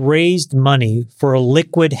raised money for a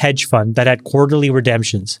liquid hedge fund that had quarterly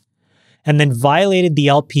redemptions and then violated the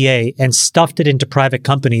LPA and stuffed it into private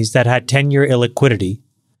companies that had 10-year illiquidity,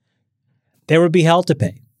 there would be hell to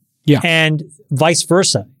pay. Yeah. And vice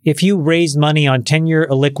versa. If you raised money on 10-year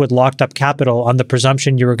illiquid locked up capital on the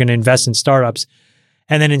presumption you were going to invest in startups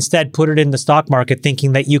and then instead put it in the stock market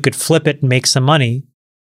thinking that you could flip it and make some money,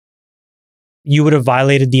 you would have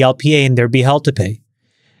violated the LPA and they'd be held to pay.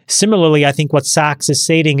 Similarly, I think what Sachs is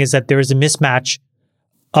stating is that there is a mismatch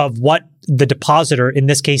of what the depositor, in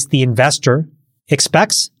this case, the investor,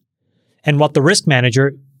 expects and what the risk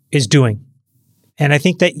manager is doing. And I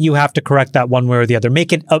think that you have to correct that one way or the other.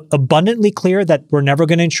 Make it abundantly clear that we're never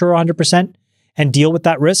going to insure 100% and deal with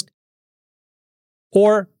that risk.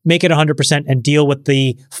 Or make it 100% and deal with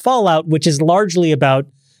the fallout, which is largely about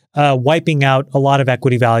wiping out a lot of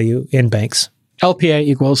equity value in banks. LPA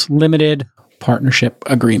equals limited partnership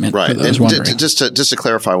agreement. Right. For those and just to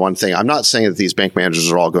clarify one thing, I'm not saying that these bank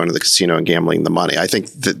managers are all going to the casino and gambling the money. I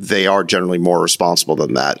think that they are generally more responsible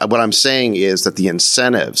than that. What I'm saying is that the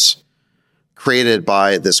incentives created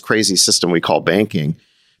by this crazy system we call banking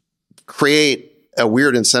create a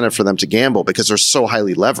weird incentive for them to gamble because they're so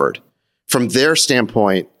highly levered. From their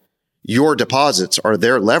standpoint, your deposits are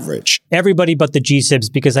their leverage. Everybody but the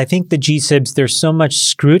GSIBs, because I think the GSIBs, there's so much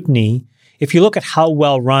scrutiny. If you look at how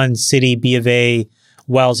well run Citi, B of A,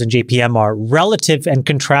 Wells, and JPM are relative and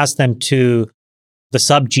contrast them to the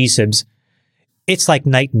sub GSIBs, it's like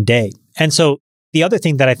night and day. And so the other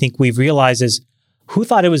thing that I think we've realized is who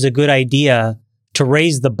thought it was a good idea to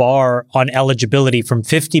raise the bar on eligibility from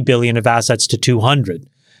 50 billion of assets to 200?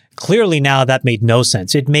 Clearly now that made no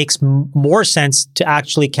sense. It makes more sense to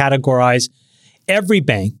actually categorize every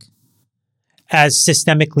bank as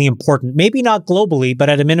systemically important, maybe not globally, but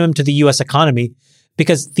at a minimum to the US economy,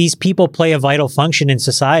 because these people play a vital function in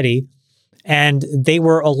society and they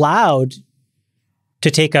were allowed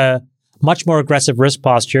to take a much more aggressive risk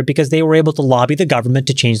posture because they were able to lobby the government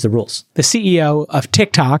to change the rules. The CEO of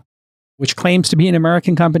TikTok, which claims to be an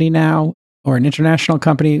American company now or an international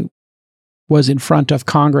company, was in front of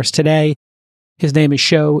Congress today. His name is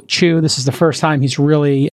Shou Chu. This is the first time he's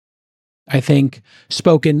really, I think,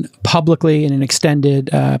 spoken publicly in an extended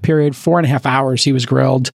period. 4.5 hours he was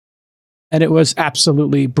grilled. And it was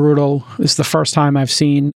absolutely brutal. This is the first time I've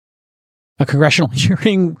seen a congressional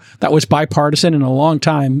hearing that was bipartisan in a long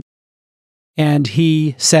time. And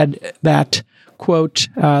he said that, quote,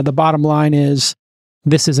 the bottom line is,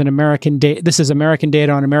 this is American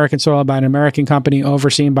data on American soil by an American company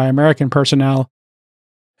overseen by American personnel,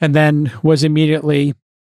 and then was immediately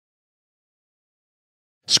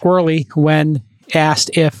squirrely when asked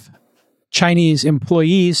if Chinese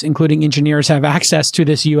employees, including engineers, have access to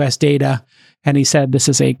this U.S. data. And he said this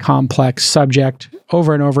is a complex subject.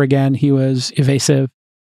 Over and over again, he was evasive.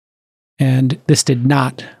 And this did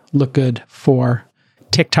not look good for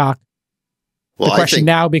TikTok. Well, the question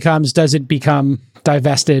now becomes, does it become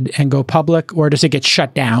divested and go public, or does it get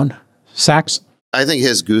shut down? Sachs? I think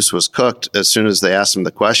his goose was cooked as soon as they asked him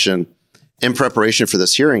the question, in preparation for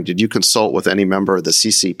this hearing, did you consult with any member of the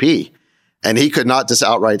CCP? And he could not just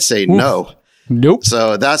outright say no. Nope.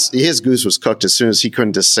 So his goose was cooked as soon as he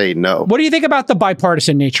couldn't just say no. What do you think about the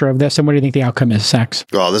bipartisan nature of this, and what do you think the outcome is, Sachs?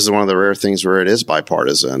 Well, this is one of the rare things where it is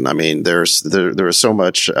bipartisan. I mean, there was so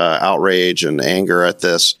much outrage and anger at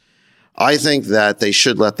this. I think that they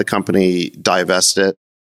should let the company divest it.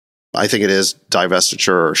 I think it is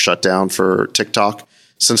divestiture or shutdown for TikTok.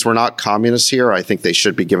 Since we're not communists here, I think they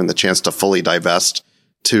should be given the chance to fully divest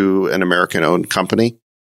to an American-owned company.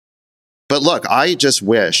 But look, I just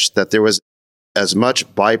wish that there was as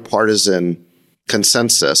much bipartisan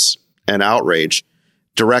consensus and outrage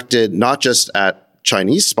directed not just at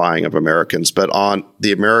Chinese spying of Americans, but on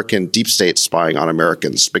the American deep state spying on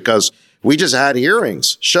Americans, because we just had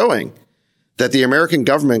hearings showing that the American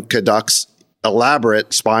government conducts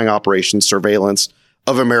elaborate spying operations, surveillance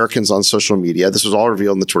of Americans on social media. This was all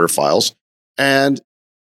revealed in the Twitter files. And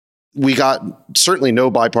we got certainly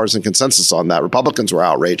no bipartisan consensus on that. Republicans were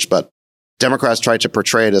outraged, but Democrats tried to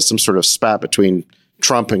portray it as some sort of spat between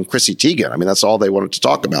Trump and Chrissy Teigen. I mean, that's all they wanted to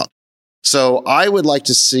talk about. So I would like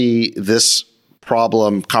to see this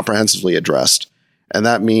problem comprehensively addressed. And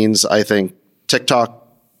that means, I think, TikTok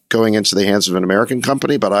going into the hands of an American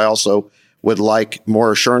company, but I also would like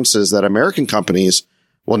more assurances that American companies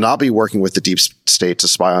will not be working with the deep state to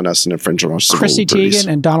spy on us and infringe on our civil Chrissy liberties.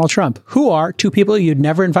 Teigen and Donald Trump, who are two people you'd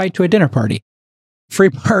never invite to a dinner party.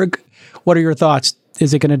 Freeberg, what are your thoughts?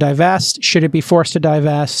 Is it going to divest? Should it be forced to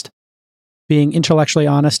divest? Being intellectually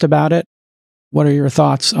honest about it, what are your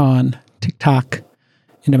thoughts on TikTok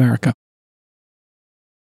in America?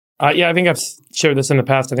 Yeah, I think I've shared this in the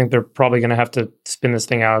past. I think they're probably going to have to spin this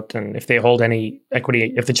thing out. And if they hold any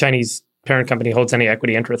equity, if the Chinese parent company holds any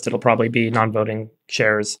equity interest, it'll probably be non-voting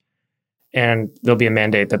shares. And there'll be a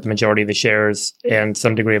mandate that the majority of the shares and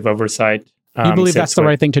some degree of oversight. You believe that's the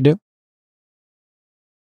right thing to do?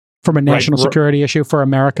 From a national security issue for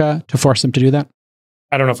America to force them to do that?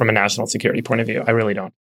 I don't know from a national security point of view. I really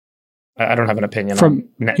don't. I don't have an opinion on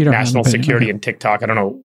national security and TikTok. I don't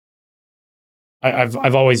know.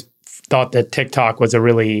 I've always thought that TikTok was a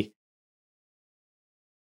really,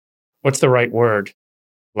 what's the right word?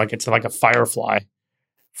 Like it's like a firefly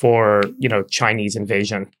for, Chinese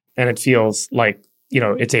invasion. And it feels like,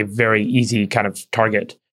 it's a very easy kind of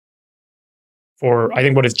target for, I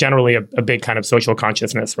think, what is generally a big kind of social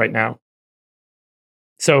consciousness right now.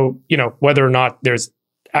 So, whether or not there's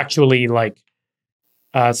actually like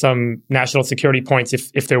some national security points,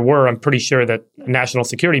 if there were, I'm pretty sure that a national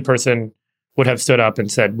security person would have stood up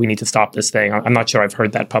and said, we need to stop this thing. I'm not sure I've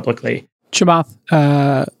heard that publicly. Chamath,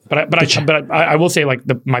 but I will say, like,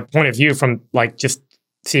 my point of view from like just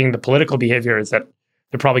seeing the political behavior is that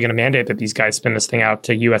they're probably going to mandate that these guys spin this thing out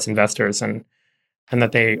to U.S. investors and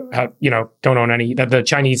that they have, don't own any, that the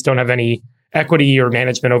Chinese don't have any equity or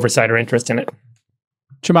management oversight or interest in it.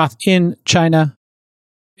 Chamath, in China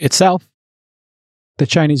itself, the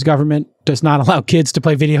Chinese government does not allow kids to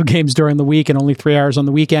play video games during the week and only 3 hours on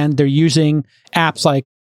the weekend. They're using apps like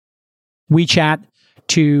WeChat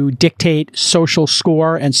to dictate social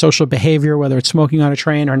score and social behavior, whether it's smoking on a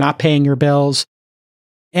train or not paying your bills.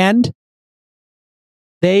 And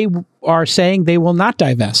they are saying they will not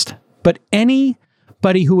divest. But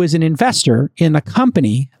anybody who is an investor in a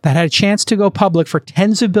company that had a chance to go public for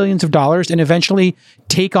tens of billions of dollars and eventually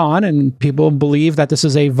take on, and people believe that this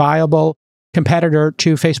is a viable competitor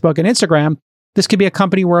to Facebook and Instagram, this could be a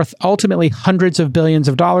company worth ultimately hundreds of billions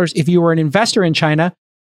of dollars. If you were an investor in China,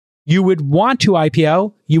 you would want to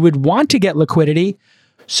IPO, you would want to get liquidity.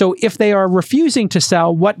 So if they are refusing to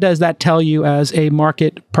sell, what does that tell you as a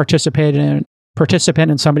market participant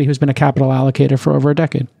and somebody who's been a capital allocator for over a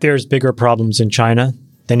decade? There's bigger problems in China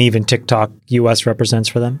than even TikTok US represents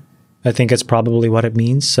for them. I think it's probably what it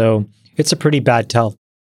means. So it's a pretty bad tell.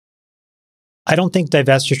 I don't think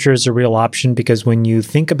divestiture is a real option because when you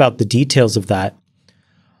think about the details of that,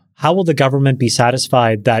 how will the government be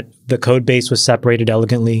satisfied that the code base was separated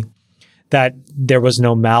elegantly, that there was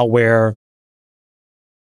no malware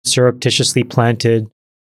surreptitiously planted?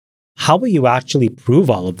 How will you actually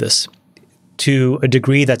prove all of this to a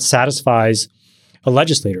degree that satisfies a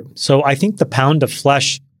legislator? So I think the pound of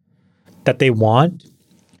flesh that they want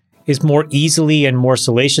is more easily and more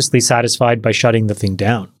salaciously satisfied by shutting the thing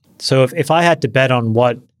down. So if I had to bet on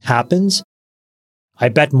what happens, I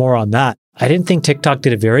bet more on that. I didn't think TikTok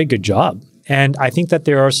did a very good job. And I think that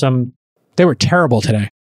there are some... They were terrible today.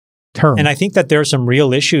 Terrible. And I think that there are some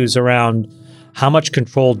real issues around how much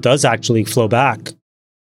control does actually flow back.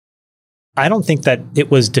 I don't think that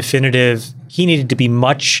it was definitive. He needed to be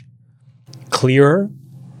much clearer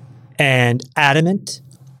and adamant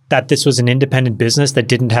that this was an independent business that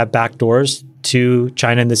didn't have backdoors to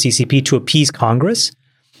China and the CCP to appease Congress.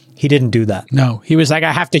 He didn't do that. No, he was like,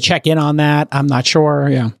 I have to check in on that. I'm not sure.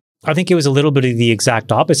 Yeah. I think it was a little bit of the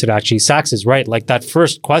exact opposite, actually. Sachs is right. Like that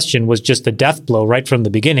first question was just a death blow right from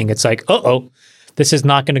the beginning. It's like, this is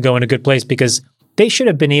not going to go in a good place because they should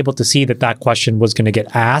have been able to see that that question was going to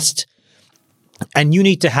get asked. And you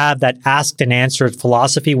need to have that asked and answered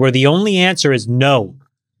philosophy where the only answer is no.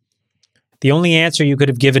 The only answer you could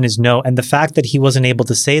have given is no. And the fact that he wasn't able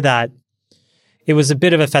to say that, it was a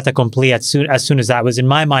bit of a fait accompli as soon as that was in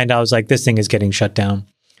my mind. I was like, this thing is getting shut down.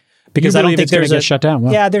 Because I don't think there's a shut down.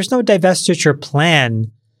 Wow. Yeah, there's no divestiture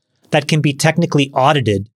plan that can be technically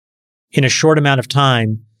audited in a short amount of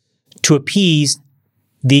time to appease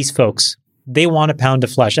these folks. They want a pound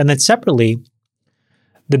of flesh. And then separately,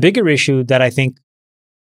 the bigger issue that I think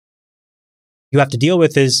you have to deal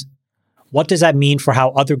with is what does that mean for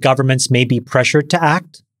how other governments may be pressured to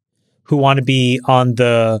act who want to be on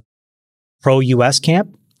the pro-US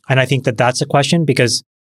camp? And I think that that's a question because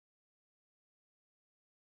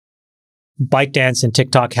ByteDance and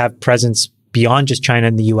TikTok have presence beyond just China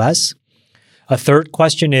and the US. A third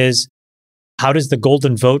question is, how does the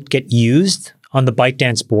golden vote get used on the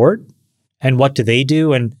ByteDance board? And what do they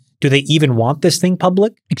do? And do they even want this thing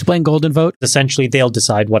public? Explain golden vote. Essentially, they'll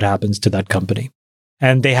decide what happens to that company.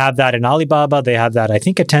 And they have that in Alibaba. They have that, I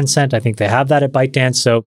think, at Tencent. I think they have that at ByteDance.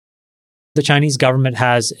 So the Chinese government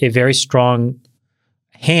has a very strong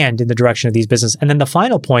hand in the direction of these businesses. And then the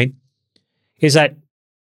final point is that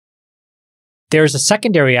there's a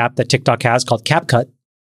secondary app that TikTok has called CapCut,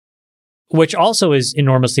 which also is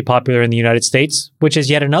enormously popular in the United States, which is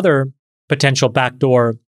yet another potential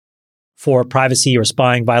backdoor for privacy or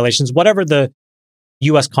spying violations, whatever the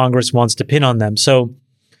US Congress wants to pin on them. So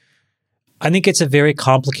I think it's a very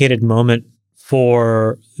complicated moment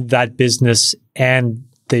for that business and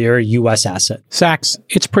their US asset. Sachs,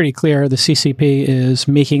 it's pretty clear the CCP is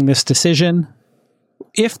making this decision.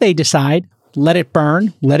 If they decide, let it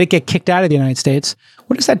burn, let it get kicked out of the United States.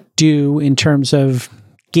 What does that do in terms of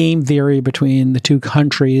game theory between the two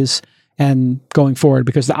countries and going forward?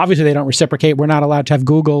 Because obviously they don't reciprocate. We're not allowed to have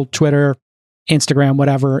Google, Twitter, Instagram,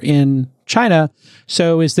 whatever in China.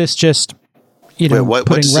 So is this just, what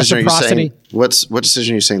putting decision reciprocity? Are you saying, what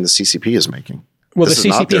decision are you saying the CCP is making? Well, the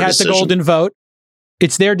CCP has the golden vote.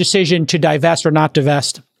 It's their decision to divest or not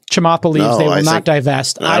divest. Chamath believes they will not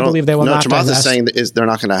divest. I believe they will not divest. Chamath is saying they're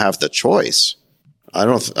not going to have the choice. I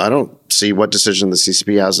don't see what decision the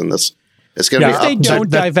CCP has in this. It's going to be if they don't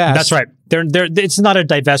divest. That's right. It's not a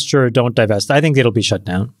divestiture or don't divest. I think it'll be shut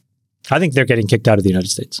down. I think they're getting kicked out of the United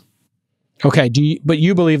States. Okay. But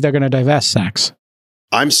you believe they're going to divest, Sachs?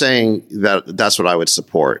 I'm saying that's what I would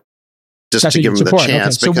support, just to give them the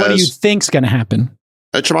chance. Okay. So what do you think's going to happen?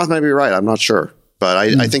 Chamath may be right. I'm not sure. But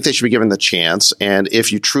I think they should be given the chance. And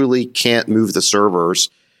if you truly can't move the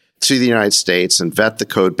servers to the United States and vet the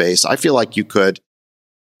code base, I feel like you could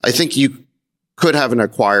have an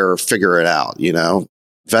acquirer figure it out,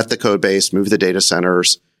 vet the code base, move the data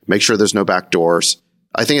centers, make sure there's no backdoors.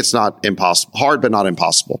 I think it's not impossible, hard, but not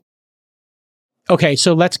impossible. Okay.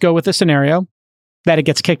 So let's go with the scenario that it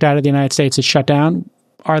gets kicked out of the United States, it's shut down.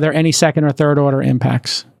 Are there any second or third order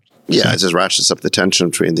impacts? Yeah, it just ratchets up the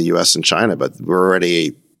tension between the U.S. and China, but we're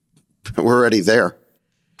already there.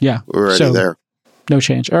 Yeah, we're already there. No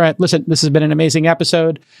change. All right, listen, this has been an amazing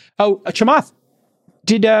episode. Oh, Chamath,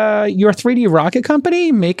 did your 3D rocket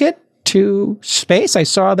company make it to space? I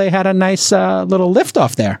saw they had a nice little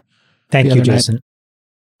liftoff there. Thank you, Jason.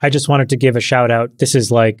 I just wanted to give a shout out. This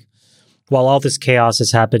is while all this chaos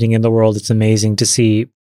is happening in the world, it's amazing to see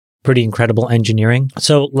pretty incredible engineering.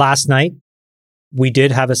 So last night, we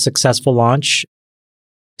did have a successful launch.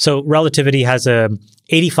 So Relativity has a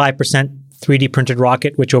 85% 3D printed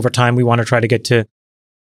rocket, which over time we want to try to get to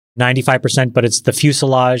 95%, but it's the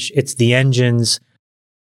fuselage, it's the engines.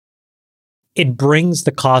 It brings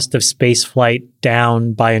the cost of space flight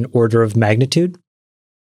down by an order of magnitude.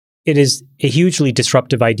 It is a hugely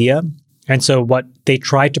disruptive idea. And so what they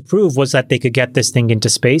tried to prove was that they could get this thing into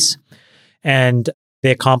space. And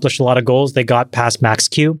they accomplished a lot of goals. They got past max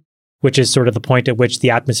Q, which is sort of the point at which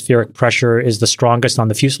the atmospheric pressure is the strongest on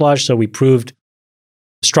the fuselage. So we proved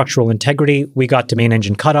structural integrity. We got to main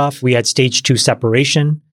engine cutoff. We had stage 2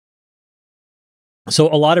 separation. So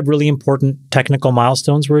a lot of really important technical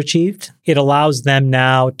milestones were achieved. It allows them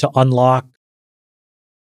now to unlock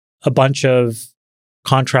a bunch of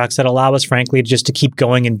contracts that allow us, frankly, just to keep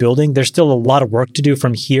going and building. There's still a lot of work to do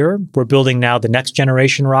from here. We're building now the next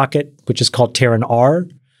generation rocket, which is called Terran R,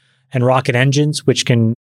 and rocket engines, which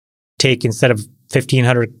can take, instead of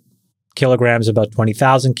 1,500 kilograms, about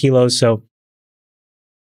 20,000 kilos. So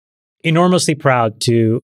enormously proud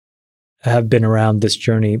to have been around this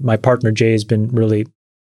journey. My partner, Jay, has been really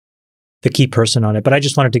the key person on it. But I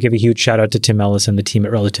just wanted to give a huge shout out to Tim Ellis and the team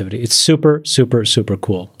at Relativity. It's super, super, super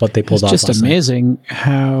cool what they pulled off. It's just amazing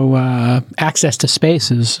how access to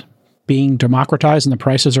space is being democratized and the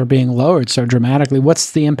prices are being lowered so dramatically.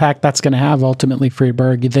 What's the impact that's going to have ultimately,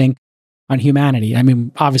 Freeberg, you think, on humanity? I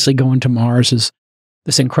mean, obviously going to Mars is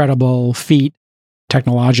this incredible feat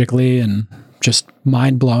technologically and just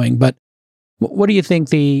mind-blowing. But what do you think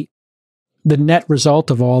the net result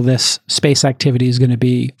of all this space activity is going to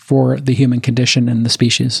be for the human condition and the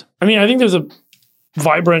species? I mean, I think there's a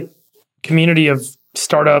vibrant community of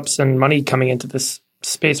startups and money coming into this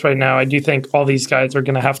space right now. I do think all these guys are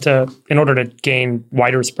going to have to, in order to gain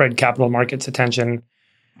wider spread capital markets attention,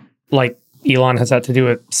 like Elon has had to do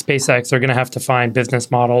with SpaceX, they're going to have to find business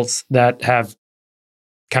models that have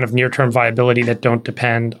kind of near-term viability that don't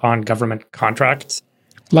depend on government contracts.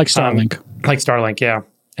 Like Starlink. Yeah.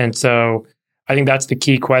 And so I think that's the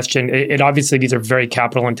key question. It obviously, these are very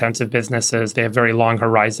capital-intensive businesses. They have very long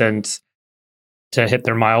horizons to hit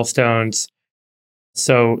their milestones.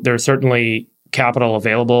 So there's certainly capital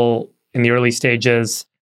available in the early stages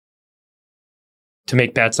to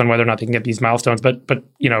make bets on whether or not they can get these milestones. But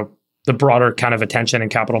the broader kind of attention in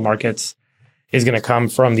capital markets is going to come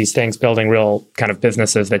from these things building real kind of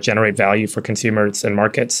businesses that generate value for consumers and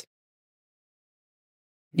markets.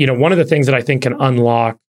 One of the things that I think can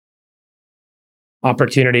unlock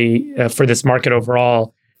opportunity for this market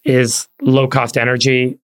overall is low-cost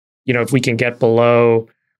energy. If we can get below,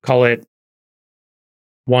 call it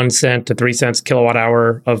 1 cent to 3 cents kilowatt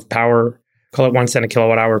hour of power, call it 1 cent a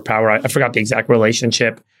kilowatt hour of power. I forgot the exact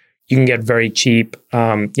relationship. You can get very cheap,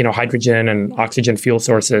 hydrogen and oxygen fuel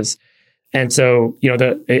sources. And so,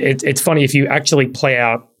 it's funny if you actually play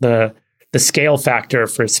out the scale factor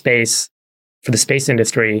for space, for the space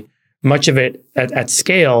industry, much of it at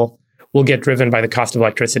scale will get driven by the cost of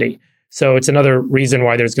electricity. So it's another reason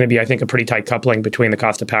why there's going to be, I think, a pretty tight coupling between the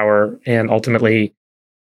cost of power and ultimately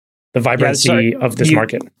the vibrancy of this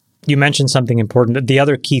market. You mentioned something important. The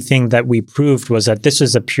other key thing that we proved was that this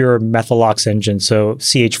is a pure methyl ox engine, so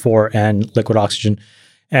CH4 and liquid oxygen.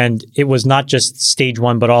 And it was not just stage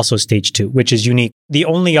 1, but also stage 2, which is unique. The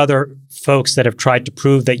only other folks that have tried to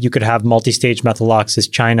prove that you could have multi-stage methyl ox is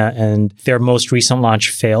China, and their most recent launch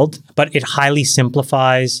failed. But it highly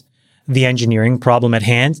simplifies the engineering problem at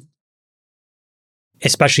hand,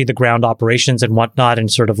 especially the ground operations and whatnot, and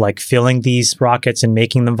sort of like filling these rockets and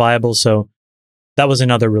making them viable. So that was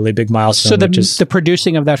another really big milestone. So the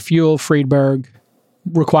producing of that fuel, Friedberg,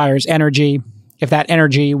 requires energy. If that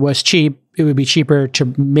energy was cheap, it would be cheaper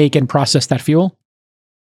to make and process that fuel.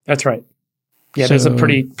 That's right. Yeah, there's a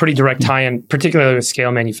pretty direct tie-in, particularly with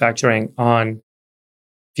scale manufacturing, on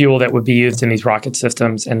fuel that would be used in these rocket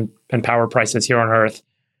systems and power prices here on Earth.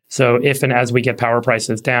 So if and as we get power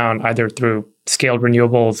prices down, either through scaled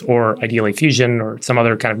renewables or ideally fusion or some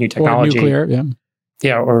other kind of new technology, or nuclear,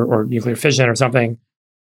 or nuclear fission or something,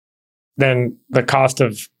 then the cost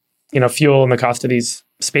of fuel and the cost of these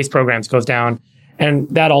space programs goes down. And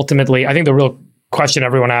that ultimately, I think the real question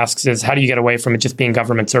everyone asks is, how do you get away from it just being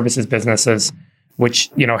government services businesses,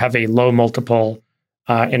 which have a low multiple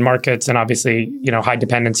in markets and obviously high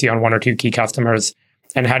dependency on one or two key customers?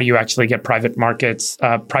 And how do you actually get private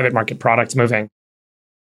market products moving?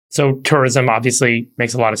 So tourism obviously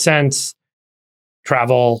makes a lot of sense.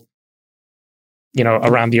 Travel,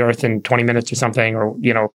 around the Earth in 20 minutes or something, or,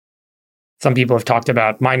 some people have talked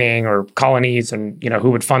about mining or colonies and,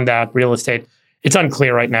 who would fund that, real estate. It's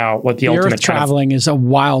unclear right now what the ultimate Earth traveling is a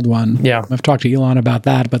wild one. Yeah. I've talked to Elon about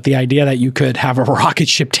that, but the idea that you could have a rocket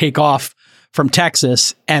ship take off from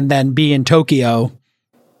Texas and then be in Tokyo,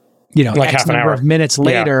 like X number of minutes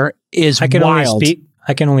later is wild.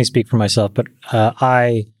 I can only speak for myself, but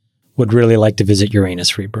I would really like to visit Uranus,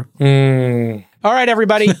 Friedberg. All right,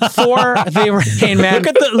 everybody, for the Rain Man.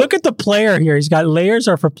 Look at the player here. He's got layers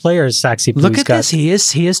are for players, Saxy Blue. Look at this. He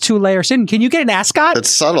is 2 layers in. Can you get an ascot? It's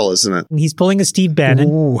subtle, isn't it? He's pulling a Steve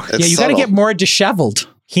Bannon. Yeah, you got to get more disheveled.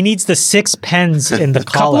 He needs the 6 pens in the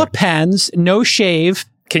collar. Couple of pens, no shave.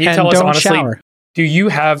 Can you and tell us don't honestly? Shower. Do you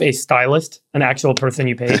have a stylist, an actual person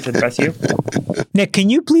you pay to dress you? Nick, can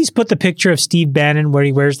you please put the picture of Steve Bannon where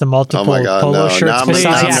he wears the multiple polo shirts? I'm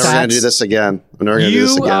never going to do this again.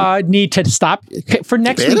 You need to stop for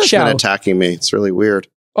next week's show. Bannon's been attacking me. It's really weird.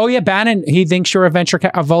 Oh yeah, Bannon. He thinks you're a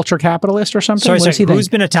vulture capitalist or something. Sorry, who's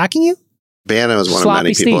been attacking you? Bannon was one of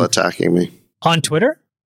many people attacking me on Twitter.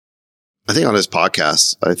 I think on his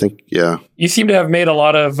podcast. I think, yeah. You seem to have made a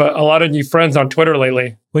lot of new friends on Twitter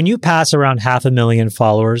lately. When you pass around 500,000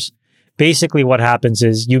 followers, basically what happens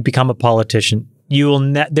is you become a politician.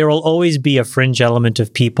 There will always be a fringe element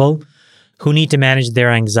of people who need to manage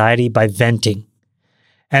their anxiety by venting.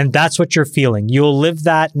 And that's what you're feeling. You'll live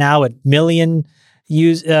that now at million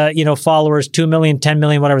followers, 2 million, 10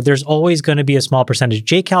 million, whatever. There's always going to be a small percentage.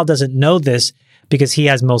 J. Cal doesn't know this because he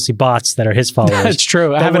has mostly bots that are his followers. That's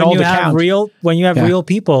true. I have an old account. When you have real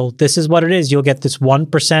people, this is what it is. You'll get this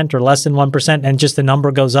 1% or less than 1%, and just the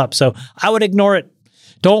number goes up. So I would ignore it.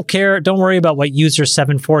 Don't care. Don't worry about what user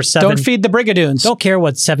 747. Don't feed the brigadoons. Don't care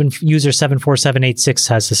what user 74786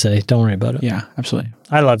 has to say. Don't worry about it. Yeah, absolutely.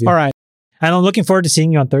 I love you. All right. And I'm looking forward to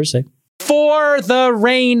seeing you on Thursday. For the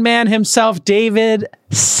Rain Man himself, David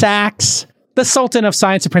Sachs, the Sultan of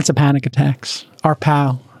Science and Prince of Panic Attacks, our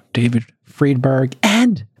pal, David Friedberg,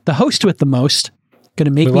 and the host with the most. Going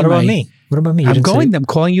to make What about me? What about me? I'm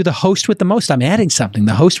calling you the host with the most. I'm adding something.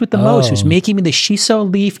 The host with the most, who's making me the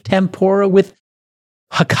shiso leaf tempura with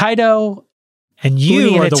Hokkaido. And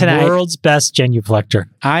you are the world's best genuflector.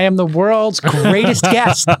 I am the world's greatest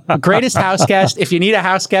guest, greatest house guest. If you need a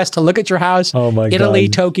house guest to look at your house, Italy,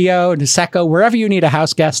 Tokyo, Niseko, wherever you need a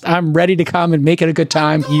house guest, I'm ready to come and make it a good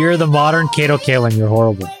time. You're the modern Kato Kalin. You're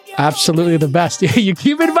horrible. Absolutely the best. You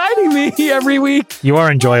keep inviting me every week. You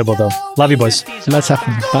are enjoyable, though. Love you, boys. Let's have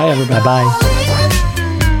fun. Bye, everybody. Bye.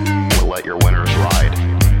 We'll let your winners ride.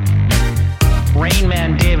 Rain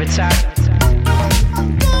Man David Sachs.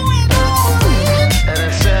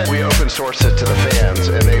 We open source it to the fans,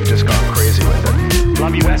 and they've just gone crazy with it.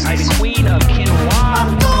 Love you, West. The Queen of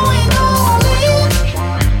Quinoa.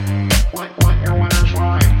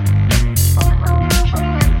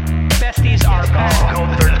 Besties are back.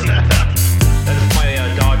 That is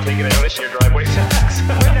my dog taking a notice in your driveway.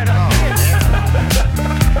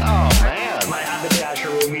 Oh, man. My haberdasher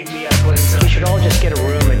will meet me at Clinton. We should all just get a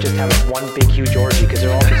room and just have one big huge orgy because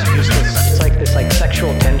they're all just useless. It's like this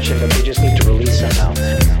sexual tension that they just need to release somehow.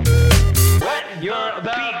 Wet your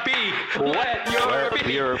beak. Wet your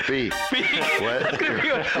beak. or fee? What?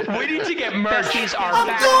 We need to get merch. Besties are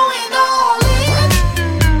back.